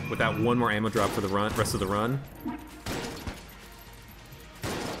comfortable without one more ammo drop for the rest of the run.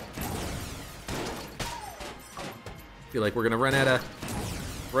 Feel like we're gonna run out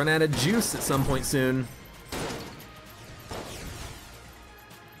of juice at some point soon.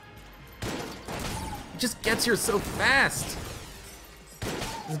 It just gets here so fast.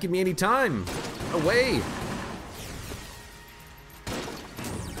 Doesn't give me any time. Away.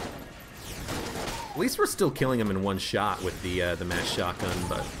 At least we're still killing him in one shot with the mass shotgun,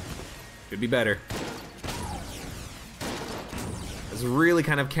 but could be better. I was really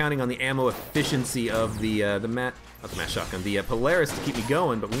kind of counting on the ammo efficiency of not the mass shotgun, the Polaris to keep me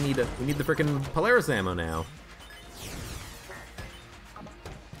going, but we need the frickin' Polaris ammo now.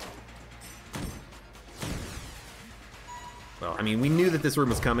 Well, I mean, we knew that this room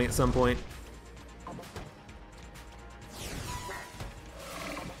was coming at some point.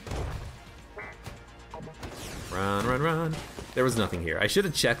 Run, run, run. There was nothing here. I should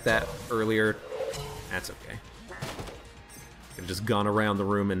have checked that earlier. That's okay. Could have just gone around the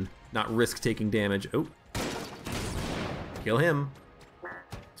room and not risk taking damage. Oh. Kill him.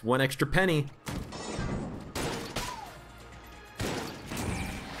 It's 1 extra penny.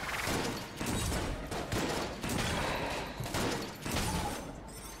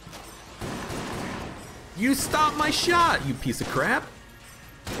 You stopped my shot, you piece of crap.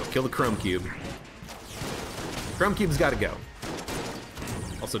 Go kill the chrome cube. Chrome cube's gotta go.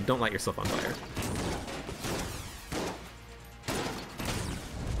 Also, don't light yourself on fire.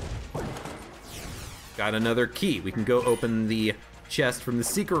 Got another key. We can go open the chest from the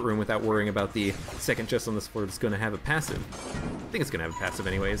secret room without worrying about the second chest on this floor that's gonna have a passive. I think it's gonna have a passive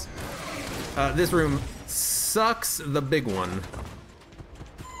anyways. This room sucks the big one.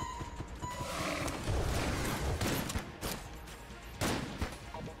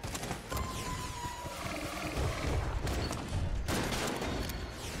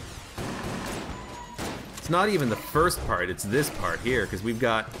 It's not even the first part, it's this part here, because we've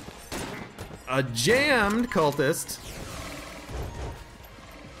got a jammed cultist.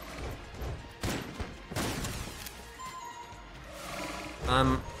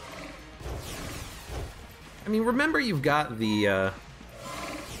 I mean, remember you've got the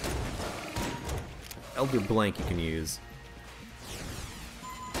Elder Blank you can use.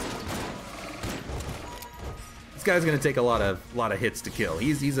 This guy's gonna take a lot of hits to kill.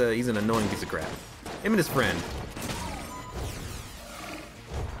 He's an annoying piece of crap. Him and his friend.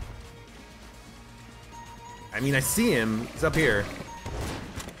 I mean, I see him. He's up here.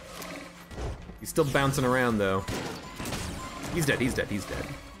 He's still bouncing around, though. He's dead, he's dead, he's dead.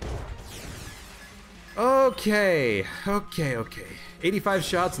 Okay, okay, okay. 85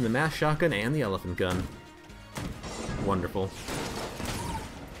 shots in the mass shotgun and the elephant gun. Wonderful.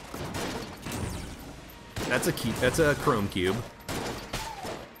 That's a chrome cube.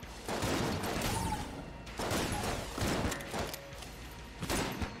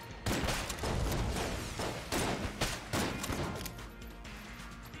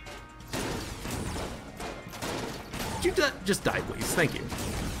 Just die, please. Thank you.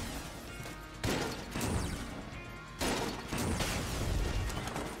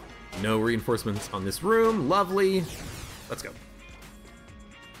 No reinforcements on this room. Lovely. Let's go.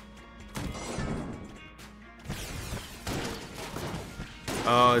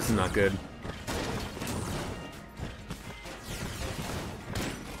 Oh, this is not good.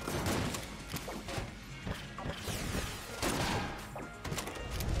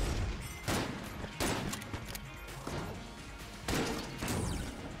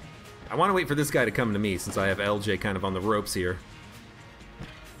 I want to wait for this guy to come to me since I have LJ kind of on the ropes here.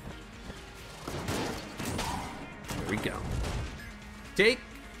 There we go. Take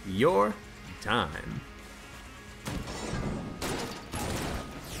your time.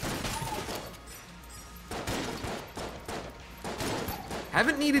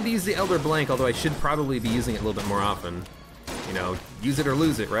 Haven't needed to use the Elder Blank, although I should probably be using it a little bit more often. You know, use it or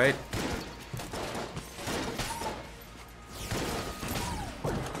lose it, right?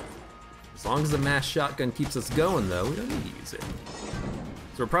 As long as the mass shotgun keeps us going, though, we don't need to use it.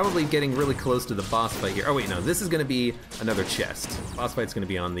 So we're probably getting really close to the boss fight here. Oh wait, no, this is gonna be another chest. Boss fight's gonna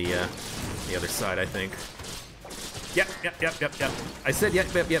be on the other side, I think. Yep. I said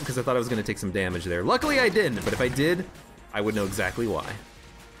yep, because I thought I was gonna take some damage there. Luckily I didn't, but if I did, I would know exactly why.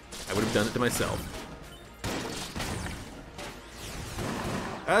 I would have done it to myself.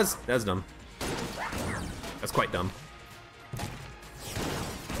 That's dumb. That's quite dumb.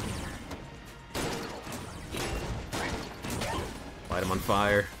 Light him on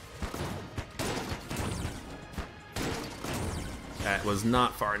fire. That was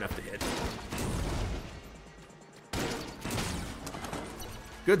not far enough to hit.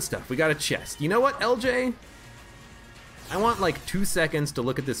 Good stuff, we got a chest. You know what, LJ? I want like 2 seconds to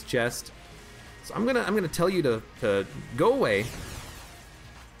look at this chest. So I'm gonna tell you to go away.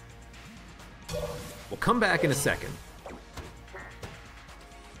 We'll come back in a second.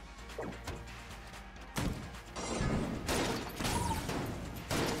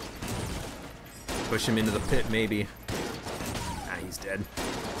 Push him into the pit, maybe. Ah, he's dead.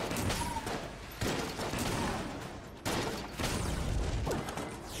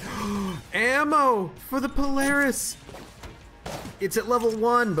 Ammo for the Polaris! It's at level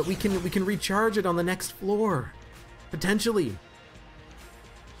 1, but we can recharge it on the next floor. Potentially.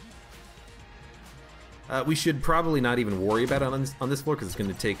 We should probably not even worry about it on this floor because it's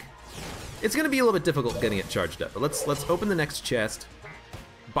gonna be a little bit difficult getting it charged up. But let's open the next chest,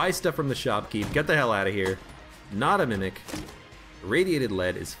 buy stuff from the shopkeep, get the hell out of here. Not a mimic. Radiated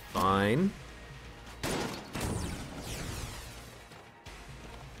lead is fine.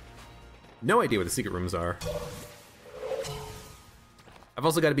 No idea what the secret rooms are. I've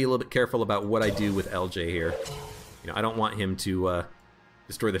also got to be a little bit careful about what I do with LJ here. You know, I don't want him to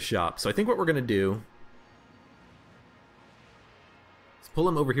destroy the shop. So I think what we're gonna do is pull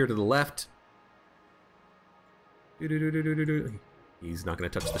him over here to the left. He's not gonna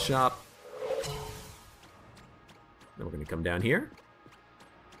touch the shop. Then we're gonna come down here.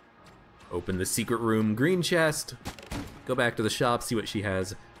 Open the secret room green chest. Go back to the shop, see what she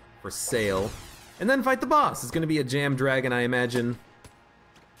has for sale. And then fight the boss. It's gonna be a jam dragon, I imagine.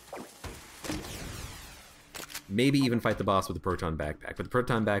 Maybe even fight the boss with a proton backpack. But the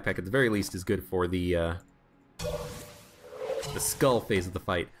proton backpack, at the very least, is good for the skull phase of the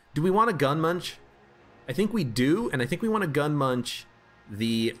fight. Do we want a gun munch? I think we do, and I think we want to gun munch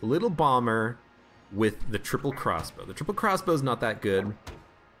the little bomber with the triple crossbow. The triple crossbow is not that good,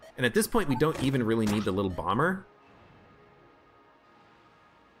 and at this point, we don't even really need the little bomber.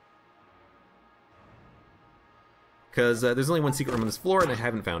 Because there's only one secret room on this floor, and I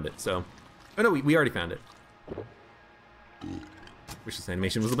haven't found it, so... Oh no, we already found it. Wish this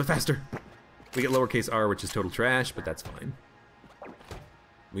animation was a little bit faster. We get lowercase r, which is total trash, but that's fine.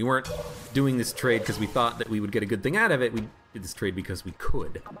 We weren't doing this trade because we thought that we would get a good thing out of it. We did this trade because we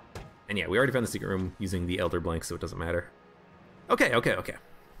could. And yeah, we already found the secret room using the Elder Blank, so it doesn't matter. Okay.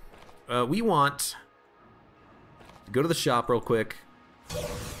 We want to go to the shop real quick.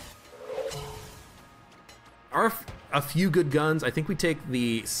 A few good guns. I think we take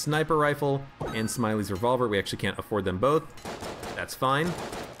the sniper rifle and Smiley's revolver. We actually can't afford them both. That's fine.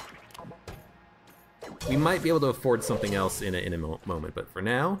 We might be able to afford something else in a moment, but for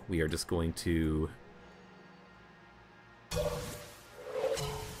now, we are just going to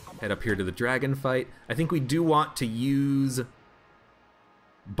head up here to the dragon fight. I think we do want to use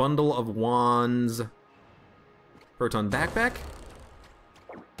Bundle of Wands, Proton Backpack.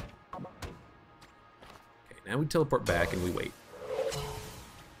 Now we teleport back and we wait.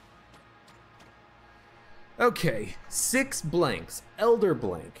 Okay, 6 blanks. Elder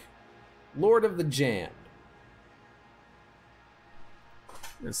Blank. Lord of the Jam.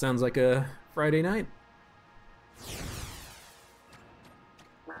 That sounds like a Friday night. Here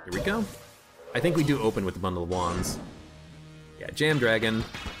we go. I think we do open with the Bundle of Wands. Yeah, Jam Dragon.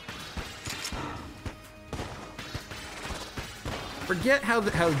 Forget how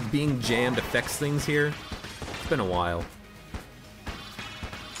being jammed affects things here. It's been a while.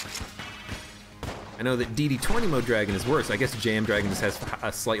 I know that DD20 mode dragon is worse. I guess Jam Dragon just has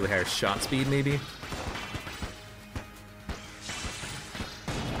a slightly higher shot speed, maybe.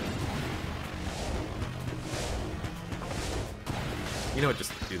 You know what,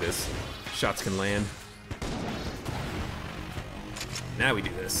 just do this. Shots can land. Now we do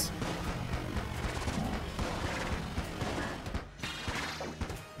this.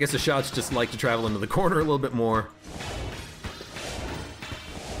 I guess the shots just like to travel into the corner a little bit more.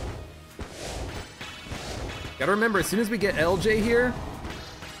 Gotta remember, as soon as we get LJ here,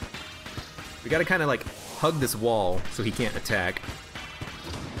 we gotta kind of like hug this wall so he can't attack.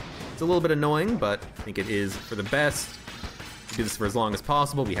 It's a little bit annoying, but I think it is for the best. We do this for as long as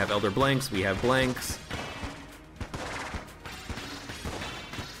possible. We have Elder Blanks, we have Blanks.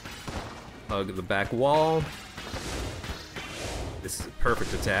 Hug the back wall. This is a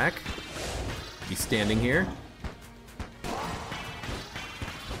perfect attack. He's standing here.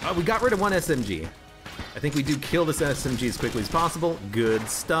 Oh, we got rid of one SMG. I think we do kill this SMG as quickly as possible. Good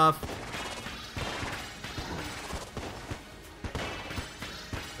stuff.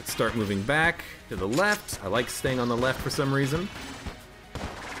 Let's start moving back to the left. I like staying on the left for some reason.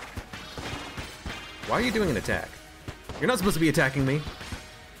 Why are you doing an attack? You're not supposed to be attacking me.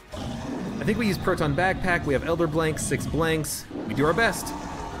 I think we use Proton Backpack. We have Elder Blanks, 6 blanks. We do our best.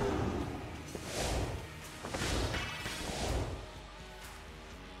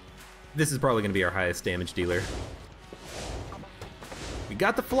 This is probably gonna be our highest damage dealer. We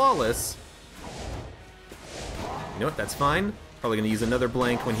got the Flawless. You know what, that's fine. Probably gonna use another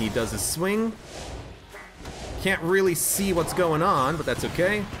blank when he does his swing. Can't really see what's going on, but that's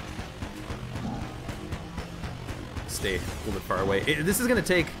okay. Stay a little bit far away. This is gonna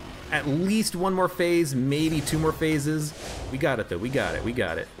take at least one more phase, maybe 2 more phases. We got it though, we got it, we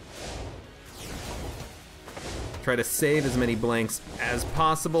got it. Try to save as many blanks as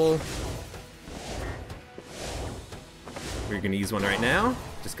possible. We're gonna use one right now,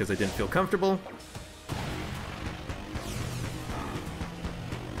 just because I didn't feel comfortable.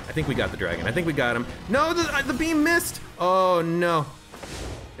 I think we got the dragon, I think we got him. No, the beam missed! Oh no.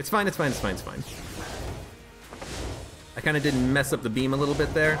 It's fine, it's fine, it's fine, it's fine. I kind of did mess up the beam a little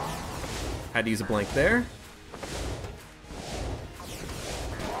bit there. Had to use a blank there.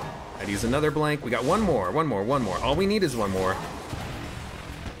 Had to use another blank. We got one more, one more, one more. All we need is one more.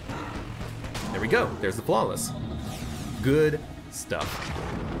 There we go. There's the Flawless. Good stuff.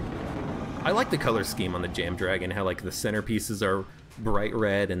 I like the color scheme on the Jam Dragon, how like the centerpieces are bright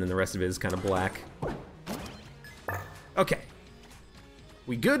red and then the rest of it is kind of black. Okay.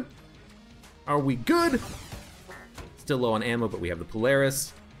 We good? Are we good? Still low on ammo, but we have the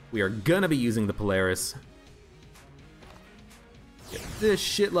Polaris. We are gonna be using the Polaris. Get this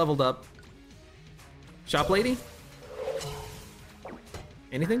shit leveled up. Shop lady?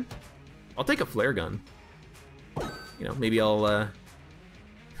 Anything? I'll take a flare gun. You know, maybe I'll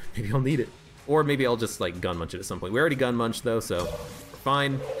need it. Or maybe I'll just like gun munch it at some point. We already gun munched though, so we're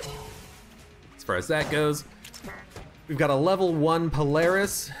fine. As far as that goes. We've got a level 1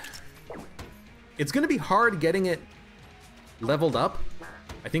 Polaris. It's gonna be hard getting it leveled up.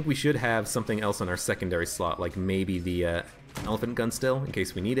 I think we should have something else on our secondary slot, like maybe the elephant gun still, in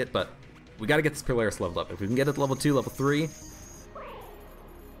case we need it, but we gotta get this Polaris leveled up. If we can get it to level 2, level 3,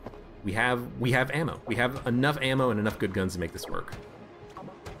 we have ammo. We have enough ammo and enough good guns to make this work.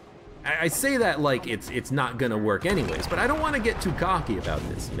 I say that like it's not gonna work anyways, but I don't wanna get too cocky about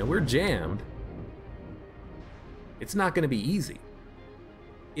this. You know, we're jammed. It's not gonna be easy.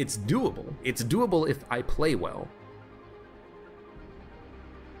 It's doable. It's doable if I play well.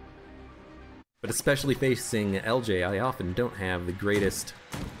 But especially facing LJ, I often don't have the greatest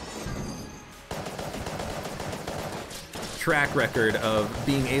track record of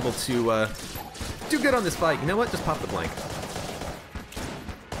being able to do good on this fight. You know what? Just pop the blank.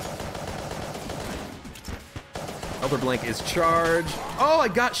 Elder Blank is charged. Oh, I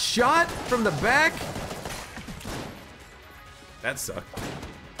got shot from the back? That sucked.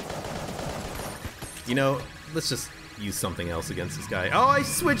 You know, let's just use something else against this guy. Oh, I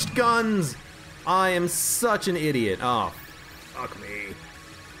switched guns! I am such an idiot. Oh, fuck me.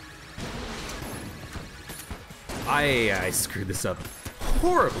 I screwed this up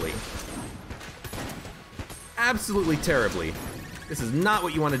horribly. Absolutely terribly. This is not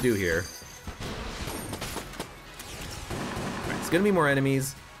what you want to do here. Alright, it's gonna be more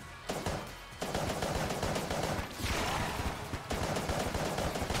enemies.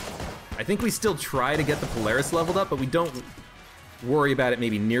 I think we still try to get the Polaris leveled up, but we don't worry about it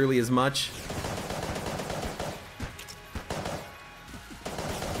maybe nearly as much.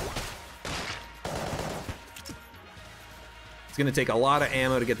 It's gonna take a lot of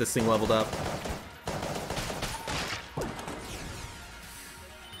ammo to get this thing leveled up.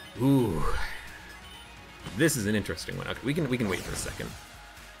 Ooh. This is an interesting one. Okay, we can wait for a second.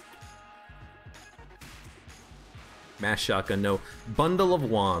 Mass shotgun, no. Bundle of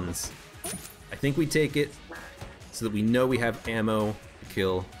wands. I think we take it so that we know we have ammo to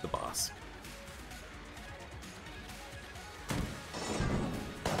kill the boss.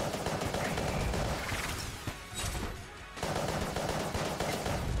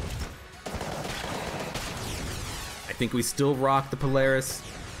 think we still rock the Polaris.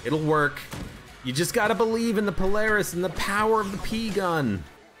 It'll work. You just gotta believe in the Polaris and the power of the P-gun.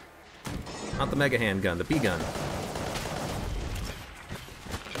 Not the Mega Handgun, the P-gun.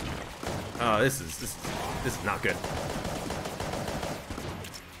 Oh, this is not good.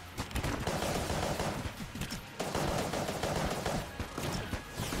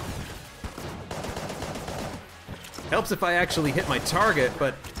 Helps if I actually hit my target,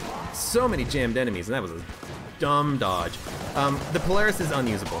 but so many jammed enemies, and that was a dumb dodge. The Polaris is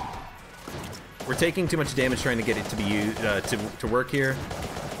unusable. We're taking too much damage trying to get it to be used, to work here.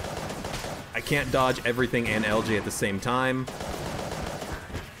 I can't dodge everything and LJ at the same time.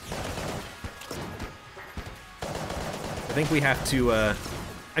 I think we have to, I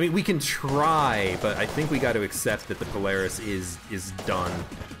mean, we can try, but I think we got to accept that the Polaris is done.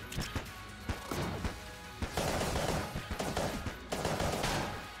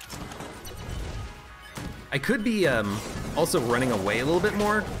 I could be also running away a little bit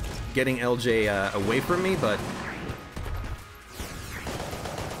more, getting LJ away from me, but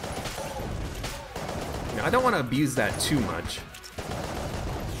you know, I don't want to abuse that too much.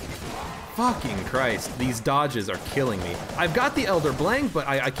 Fucking Christ, these dodges are killing me. I've got the Elder Blank, but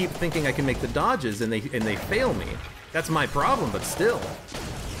I keep thinking I can make the dodges and they fail me. That's my problem, but still.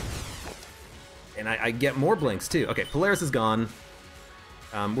 And I get more blanks too. Okay, Polaris is gone.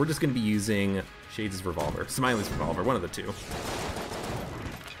 We're just gonna be using Shades' revolver, Smiley's revolver, one of the two.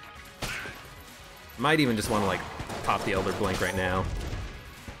 Might even just want to like pop the Elder Blank right now.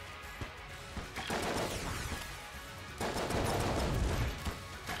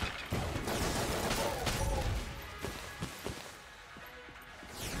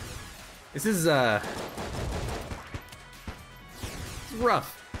 This is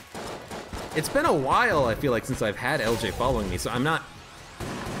rough. It's been a while, I feel like, since I've had LJ following me, so I'm not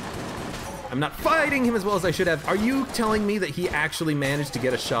fighting him as well as I should have. Are you telling me that he actually managed to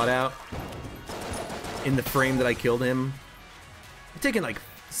get a shot out in the frame that I killed him? I've taken like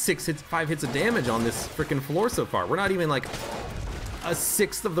 5 hits of damage on this freaking floor so far. We're not even like a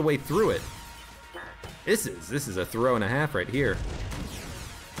sixth of the way through it. This is a throw and a half right here.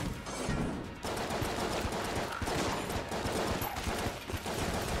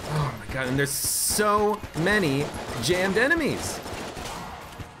 Oh my god, and there's so many jammed enemies.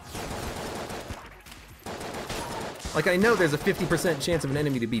 Like, I know there's a 50% chance of an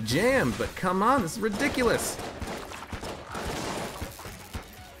enemy to be jammed, but come on, this is ridiculous.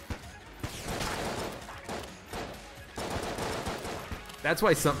 That's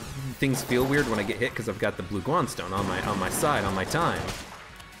why some things feel weird when I get hit, because I've got the blue Guanstone on my side, on my time.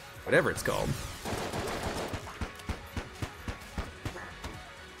 Whatever it's called.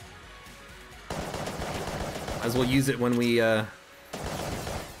 Might as well use it when we are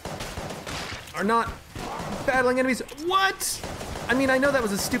not battling enemies. What? I mean, I know that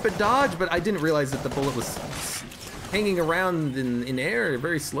was a stupid dodge, but I didn't realize that the bullet was hanging around in air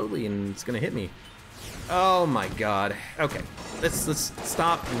very slowly and it's gonna hit me. Oh my god. Okay, let's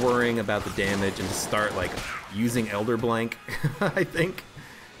stop worrying about the damage and just start like using Elder Blank. I think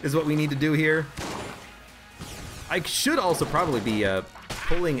is what we need to do here. I should also probably be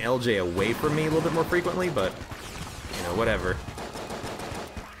pulling LJ away from me a little bit more frequently, but you know, whatever.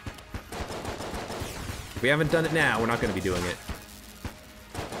 If we haven't done it now, we're not going to be doing it.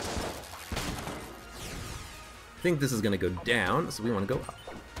 I think this is going to go down, so we want to go up.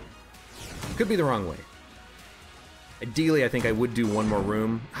 Could be the wrong way. Ideally, I think I would do one more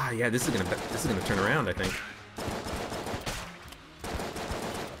room. Ah, yeah, this is gonna turn around, I think.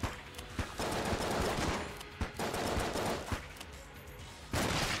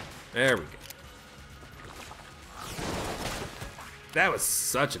 There we go. That was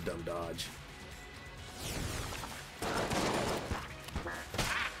such a dumb dodge.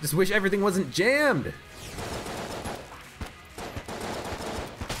 Just wish everything wasn't jammed.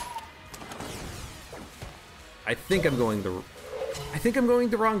 I think I'm going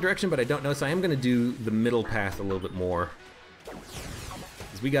the wrong direction, but I don't know, so I am gonna do the middle path a little bit more.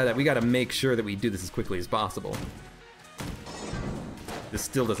 Because we gotta make sure that we do this as quickly as possible. This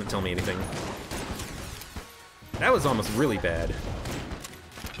still doesn't tell me anything. That was almost really bad.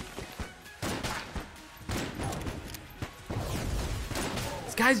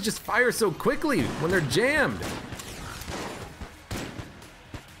 These guys just fire so quickly when they're jammed.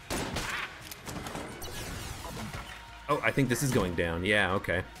 Oh, I think this is going down. Yeah,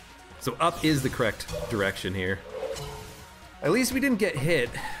 okay. So up is the correct direction here. At least we didn't get hit.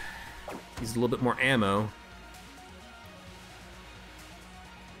 Use a little bit more ammo.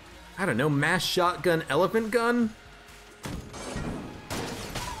 I don't know, mass shotgun, elephant gun?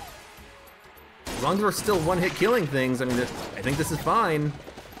 As long as we're still one-hit killing things, I mean, I think this is fine.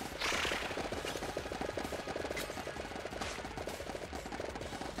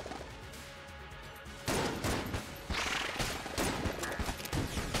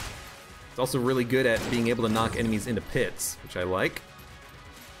 It's also really good at being able to knock enemies into pits, which I like.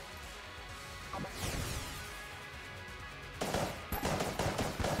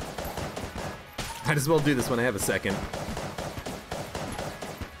 Might as well do this when I have a second.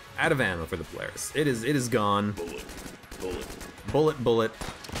 Out of ammo for the Polaris. It is gone. Bullet, bullet. Bullet, bullet.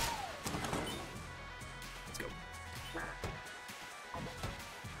 Let's go.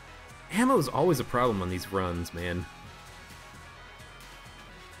 Ammo is always a problem on these runs, man.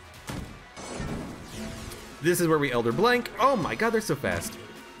 This is where we Elder Blank. Oh my god, they're so fast.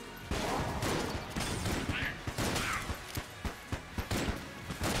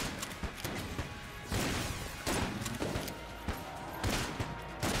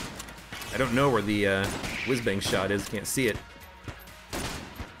 I don't know where the whiz-bang shot is, can't see it.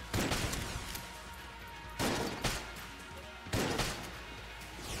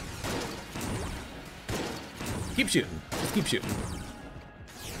 Keep shooting, just keep shooting.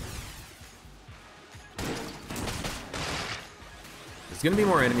 There's gonna be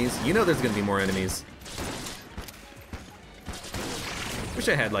more enemies. You know there's gonna be more enemies. Wish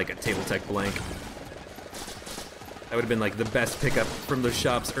I had like a table tech blank. That would have been like the best pickup from those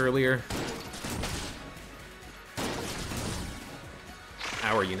shops earlier.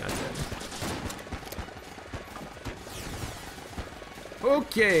 How are you not dead?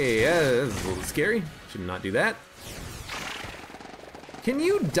 Okay, this is a little scary. Should not do that. Can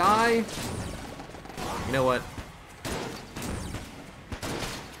you die? You know what?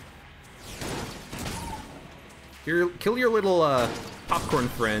 Kill your little popcorn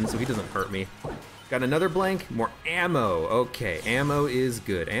friend so he doesn't hurt me. Got another blank, more ammo. Okay, ammo is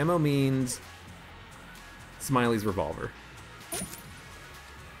good. Ammo means Smiley's revolver.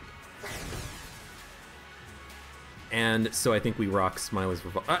 And so I think we rock Smiley's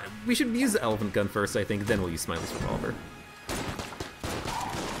revolver. We should use the elephant gun first, I think, then we'll use Smiley's revolver.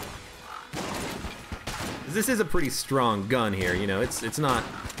 This is a pretty strong gun here, you know, it's not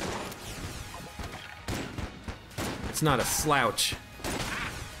a slouch.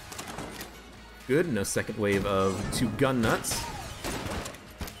 Good, no second wave of 2 gun nuts.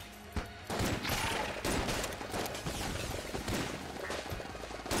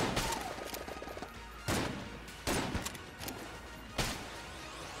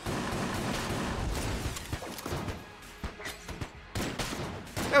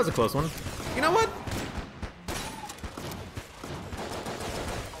 That was a close one. You know what?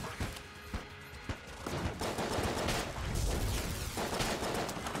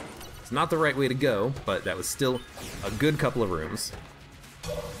 It's not the right way to go, but that was still a good couple of rooms.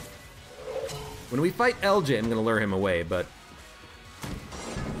 When we fight LJ, I'm gonna lure him away, but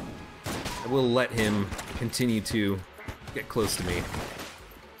I will let him continue to get close to me.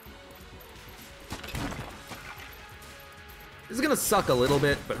 This is gonna suck a little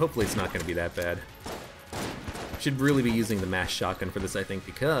bit, but hopefully it's not gonna be that bad. Should really be using the mass shotgun for this, I think,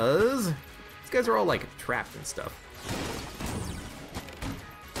 because these guys are all like trapped and stuff.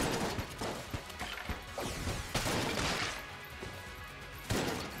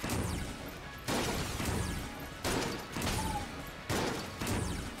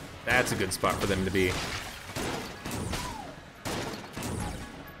 That's a good spot for them to be.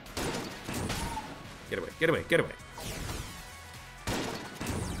 Get away, get away, get away.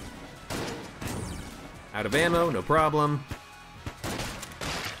 Out of ammo, no problem.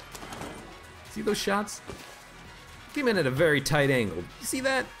 See those shots? Came in at a very tight angle. You see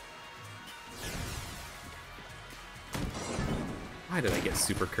that? Why did I get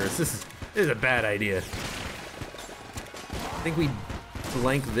super cursed? This is a bad idea. I think we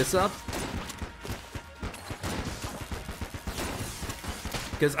blank this up.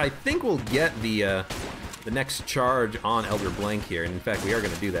 Because I think we'll get the next charge on Elder Blank here, and in fact we are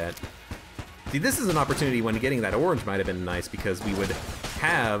going to do that. See, this is an opportunity when getting that orange might have been nice because we would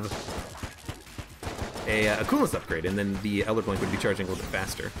have a coolness upgrade, and then the Elder Blank would be charging a little bit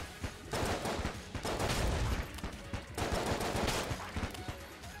faster.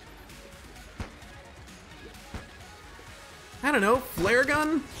 I don't know, flare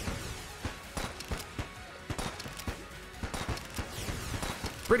gun?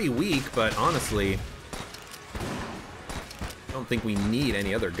 Pretty weak, but honestly, I don't think we need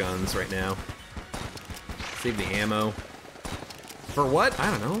any other guns right now. Save the ammo. For what? I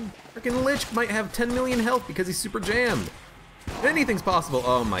don't know. Freaking Lich might have 10 million health because he's super jammed. Anything's possible.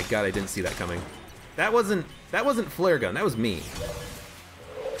 Oh my god, I didn't see that coming. That wasn't flare gun, that was me.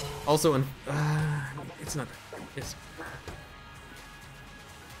 Also, it's not that. Yes. I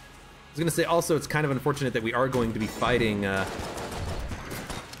was gonna say also it's kind of unfortunate that we are going to be fighting. You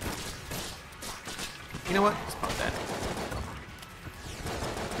know what? Just pop that.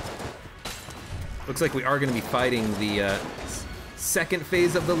 Looks like we are gonna be fighting the second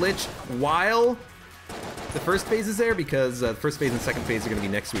phase of the Lich while the first phase is there, because the first phase and second phase are gonna be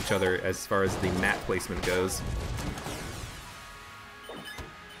next to each other as far as the map placement goes.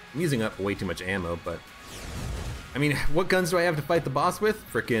 I'm using up way too much ammo, but I mean, what guns do I have to fight the boss with?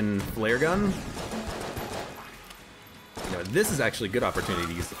 Frickin' flare gun? You know, this is actually a good opportunity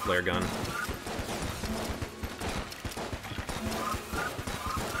to use the flare gun.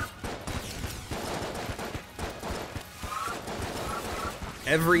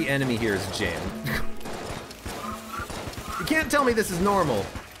 Every enemy here is jammed. You can't tell me this is normal.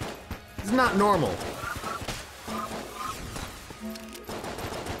 This is not normal.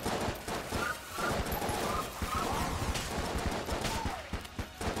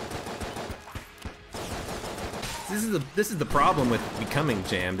 This is the problem with becoming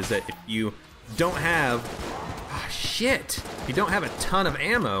jammed, is that if you don't have shit. If you don't have a ton of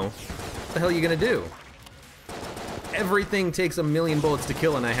ammo, what the hell are you gonna do? Everything takes 1,000,000 bullets to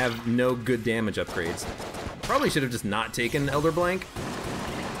kill and I have no good damage upgrades. Probably should have just not taken Elder Blank.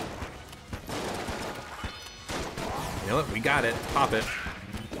 You know what? We got it. Pop it.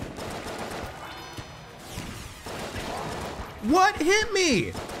 What hit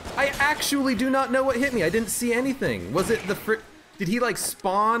me? I actually do not know what hit me. I didn't see anything. Was it the did he like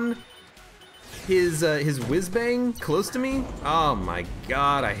spawn his whiz-bang close to me? Oh my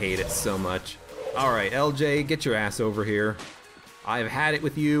god, I hate it so much. Alright, LJ, get your ass over here. I've had it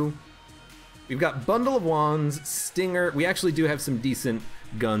with you. We've got Bundle of Wands, Stinger. We actually do have some decent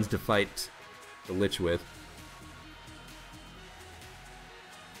guns to fight the Lich with.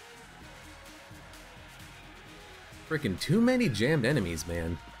 Freaking too many jammed enemies,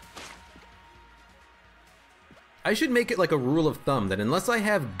 man. I should make it like a rule of thumb that unless I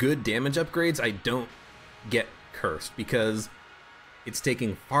have good damage upgrades, I don't get cursed, because it's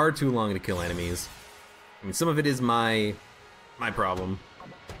taking far too long to kill enemies. I mean, some of it is my problem.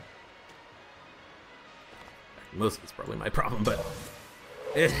 Most of it's probably my problem, but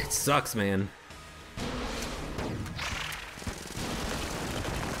it sucks, man.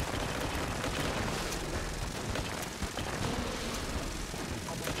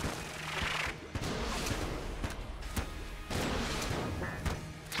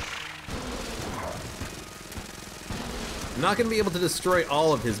 I'm not going to be able to destroy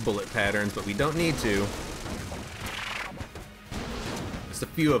all of his bullet patterns, but we don't need to. Just a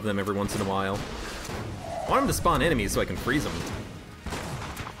few of them every once in a while. I want him to spawn enemies so I can freeze them.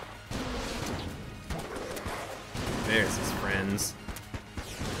 There's his friends.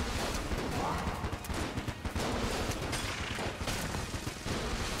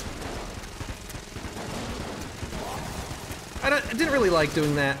 I didn't really like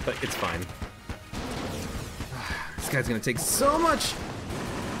doing that, but it's fine. This guy's gonna take so much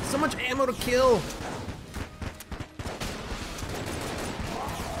ammo to kill.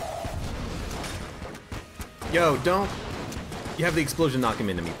 Yo, don't. You have the explosion knock him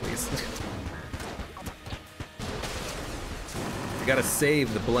into me, please. We gotta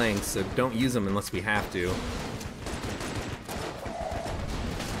save the blanks, so don't use them unless we have to.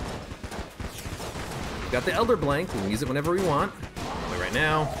 We got the Elder Blank, we can use it whenever we want. Only right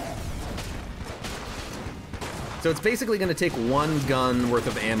now. So it's basically gonna take one gun worth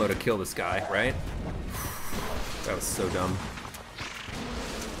of ammo to kill this guy, right? That was so dumb.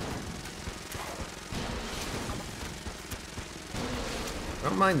 I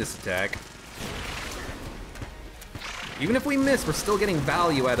don't mind this attack. Even if we miss, we're still getting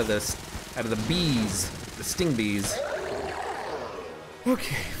value out of this, out of the bees, the sting bees.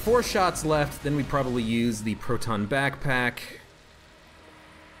 Okay, 4 shots left, then we probably use the proton backpack.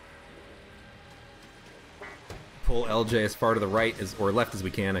 Pull LJ as far to the right as, or left as we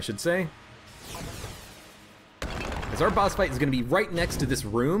can, I should say. As our boss fight is gonna be right next to this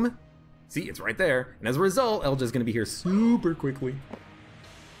room. See, it's right there. And as a result, LJ's gonna be here super quickly.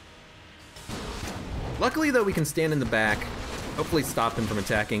 Luckily though, we can stand in the back, hopefully stop him from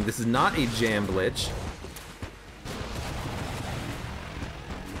attacking. This is not a jammed Lich.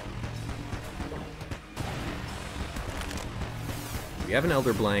 We have an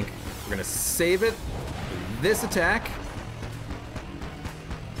Elder Blank. We're gonna save it. This attack.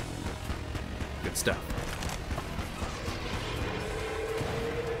 Good stuff.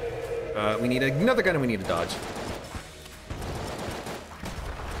 We need another gun and we need a dodge.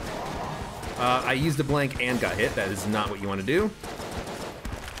 I used a blank and got hit. That is not what you want to do.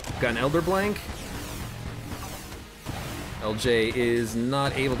 Got an Elder Blank. LJ is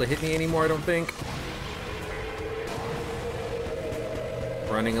not able to hit me anymore, I don't think.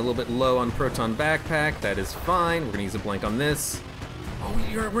 Running a little bit low on Proton Backpack, that is fine. We're gonna use a blank on this.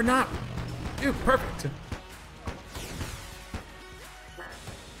 Oh, we're not. Dude, perfect.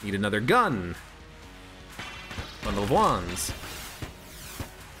 Need another gun. Bundle of wands.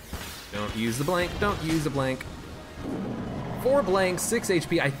 Don't use the blank, don't use the blank. 4 blanks, 6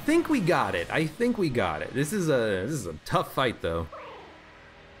 HP. I think we got it. I think we got it. This is a tough fight though.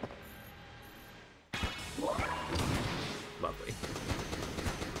 Lovely.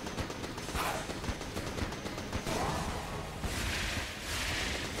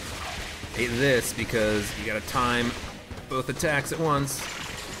 Hate this because you gotta time both attacks at once.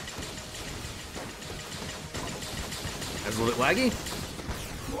 That's a little bit laggy.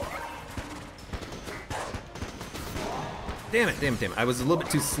 Damn it, damn it, damn it. I was a little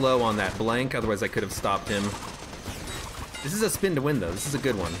bit too slow on that blank, otherwise I could have stopped him. This is a spin to win though, this is a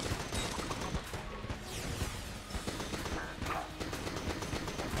good one.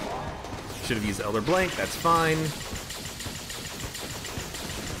 Should have used Elder Blank, that's fine.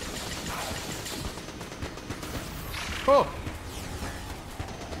 Oh!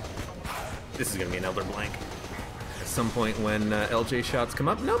 This is gonna be an Elder Blank. At some point when LJ shots come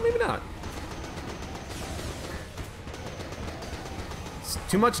up. No, maybe not. It's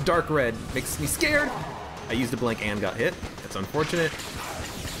too much dark red, makes me scared. I used a blank and got hit. That's unfortunate.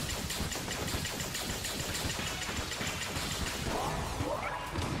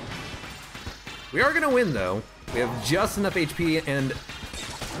 We are gonna win though. We have just enough HP and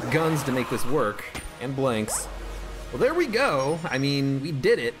guns to make this work, and blanks. Well, there we go. I mean, we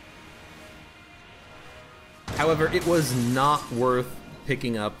did it. However, it was not worth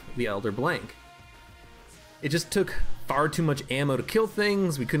picking up the Elder Blank. It just took far too much ammo to kill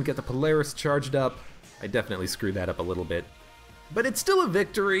things. We couldn't get the Polaris charged up. I definitely screwed that up a little bit. But it's still a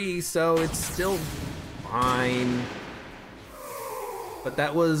victory, so it's still fine. But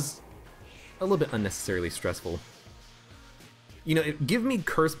that was a little bit unnecessarily stressful. You know, give me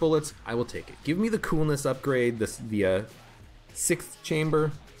curse bullets, I will take it. Give me the coolness upgrade, the 6th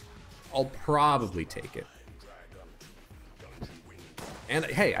chamber, I'll probably take it. And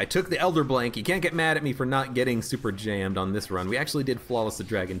hey, I took the Elder Blank. You can't get mad at me for not getting super jammed on this run. We actually did Flawless the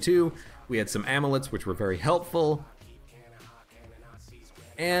Dragon 2. We had some amulets, which were very helpful.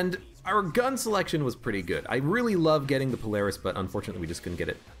 And our gun selection was pretty good. I really love getting the Polaris, but unfortunately we just couldn't get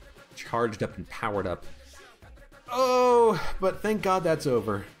it charged up and powered up. Oh, but thank God that's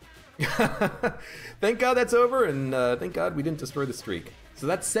over. Thank God that's over, and thank God we didn't destroy the streak. So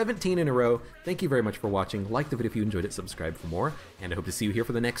that's 17 in a row. Thank you very much for watching. Like the video if you enjoyed it, subscribe for more, and I hope to see you here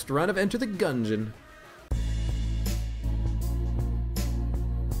for the next run of Enter the Gungeon.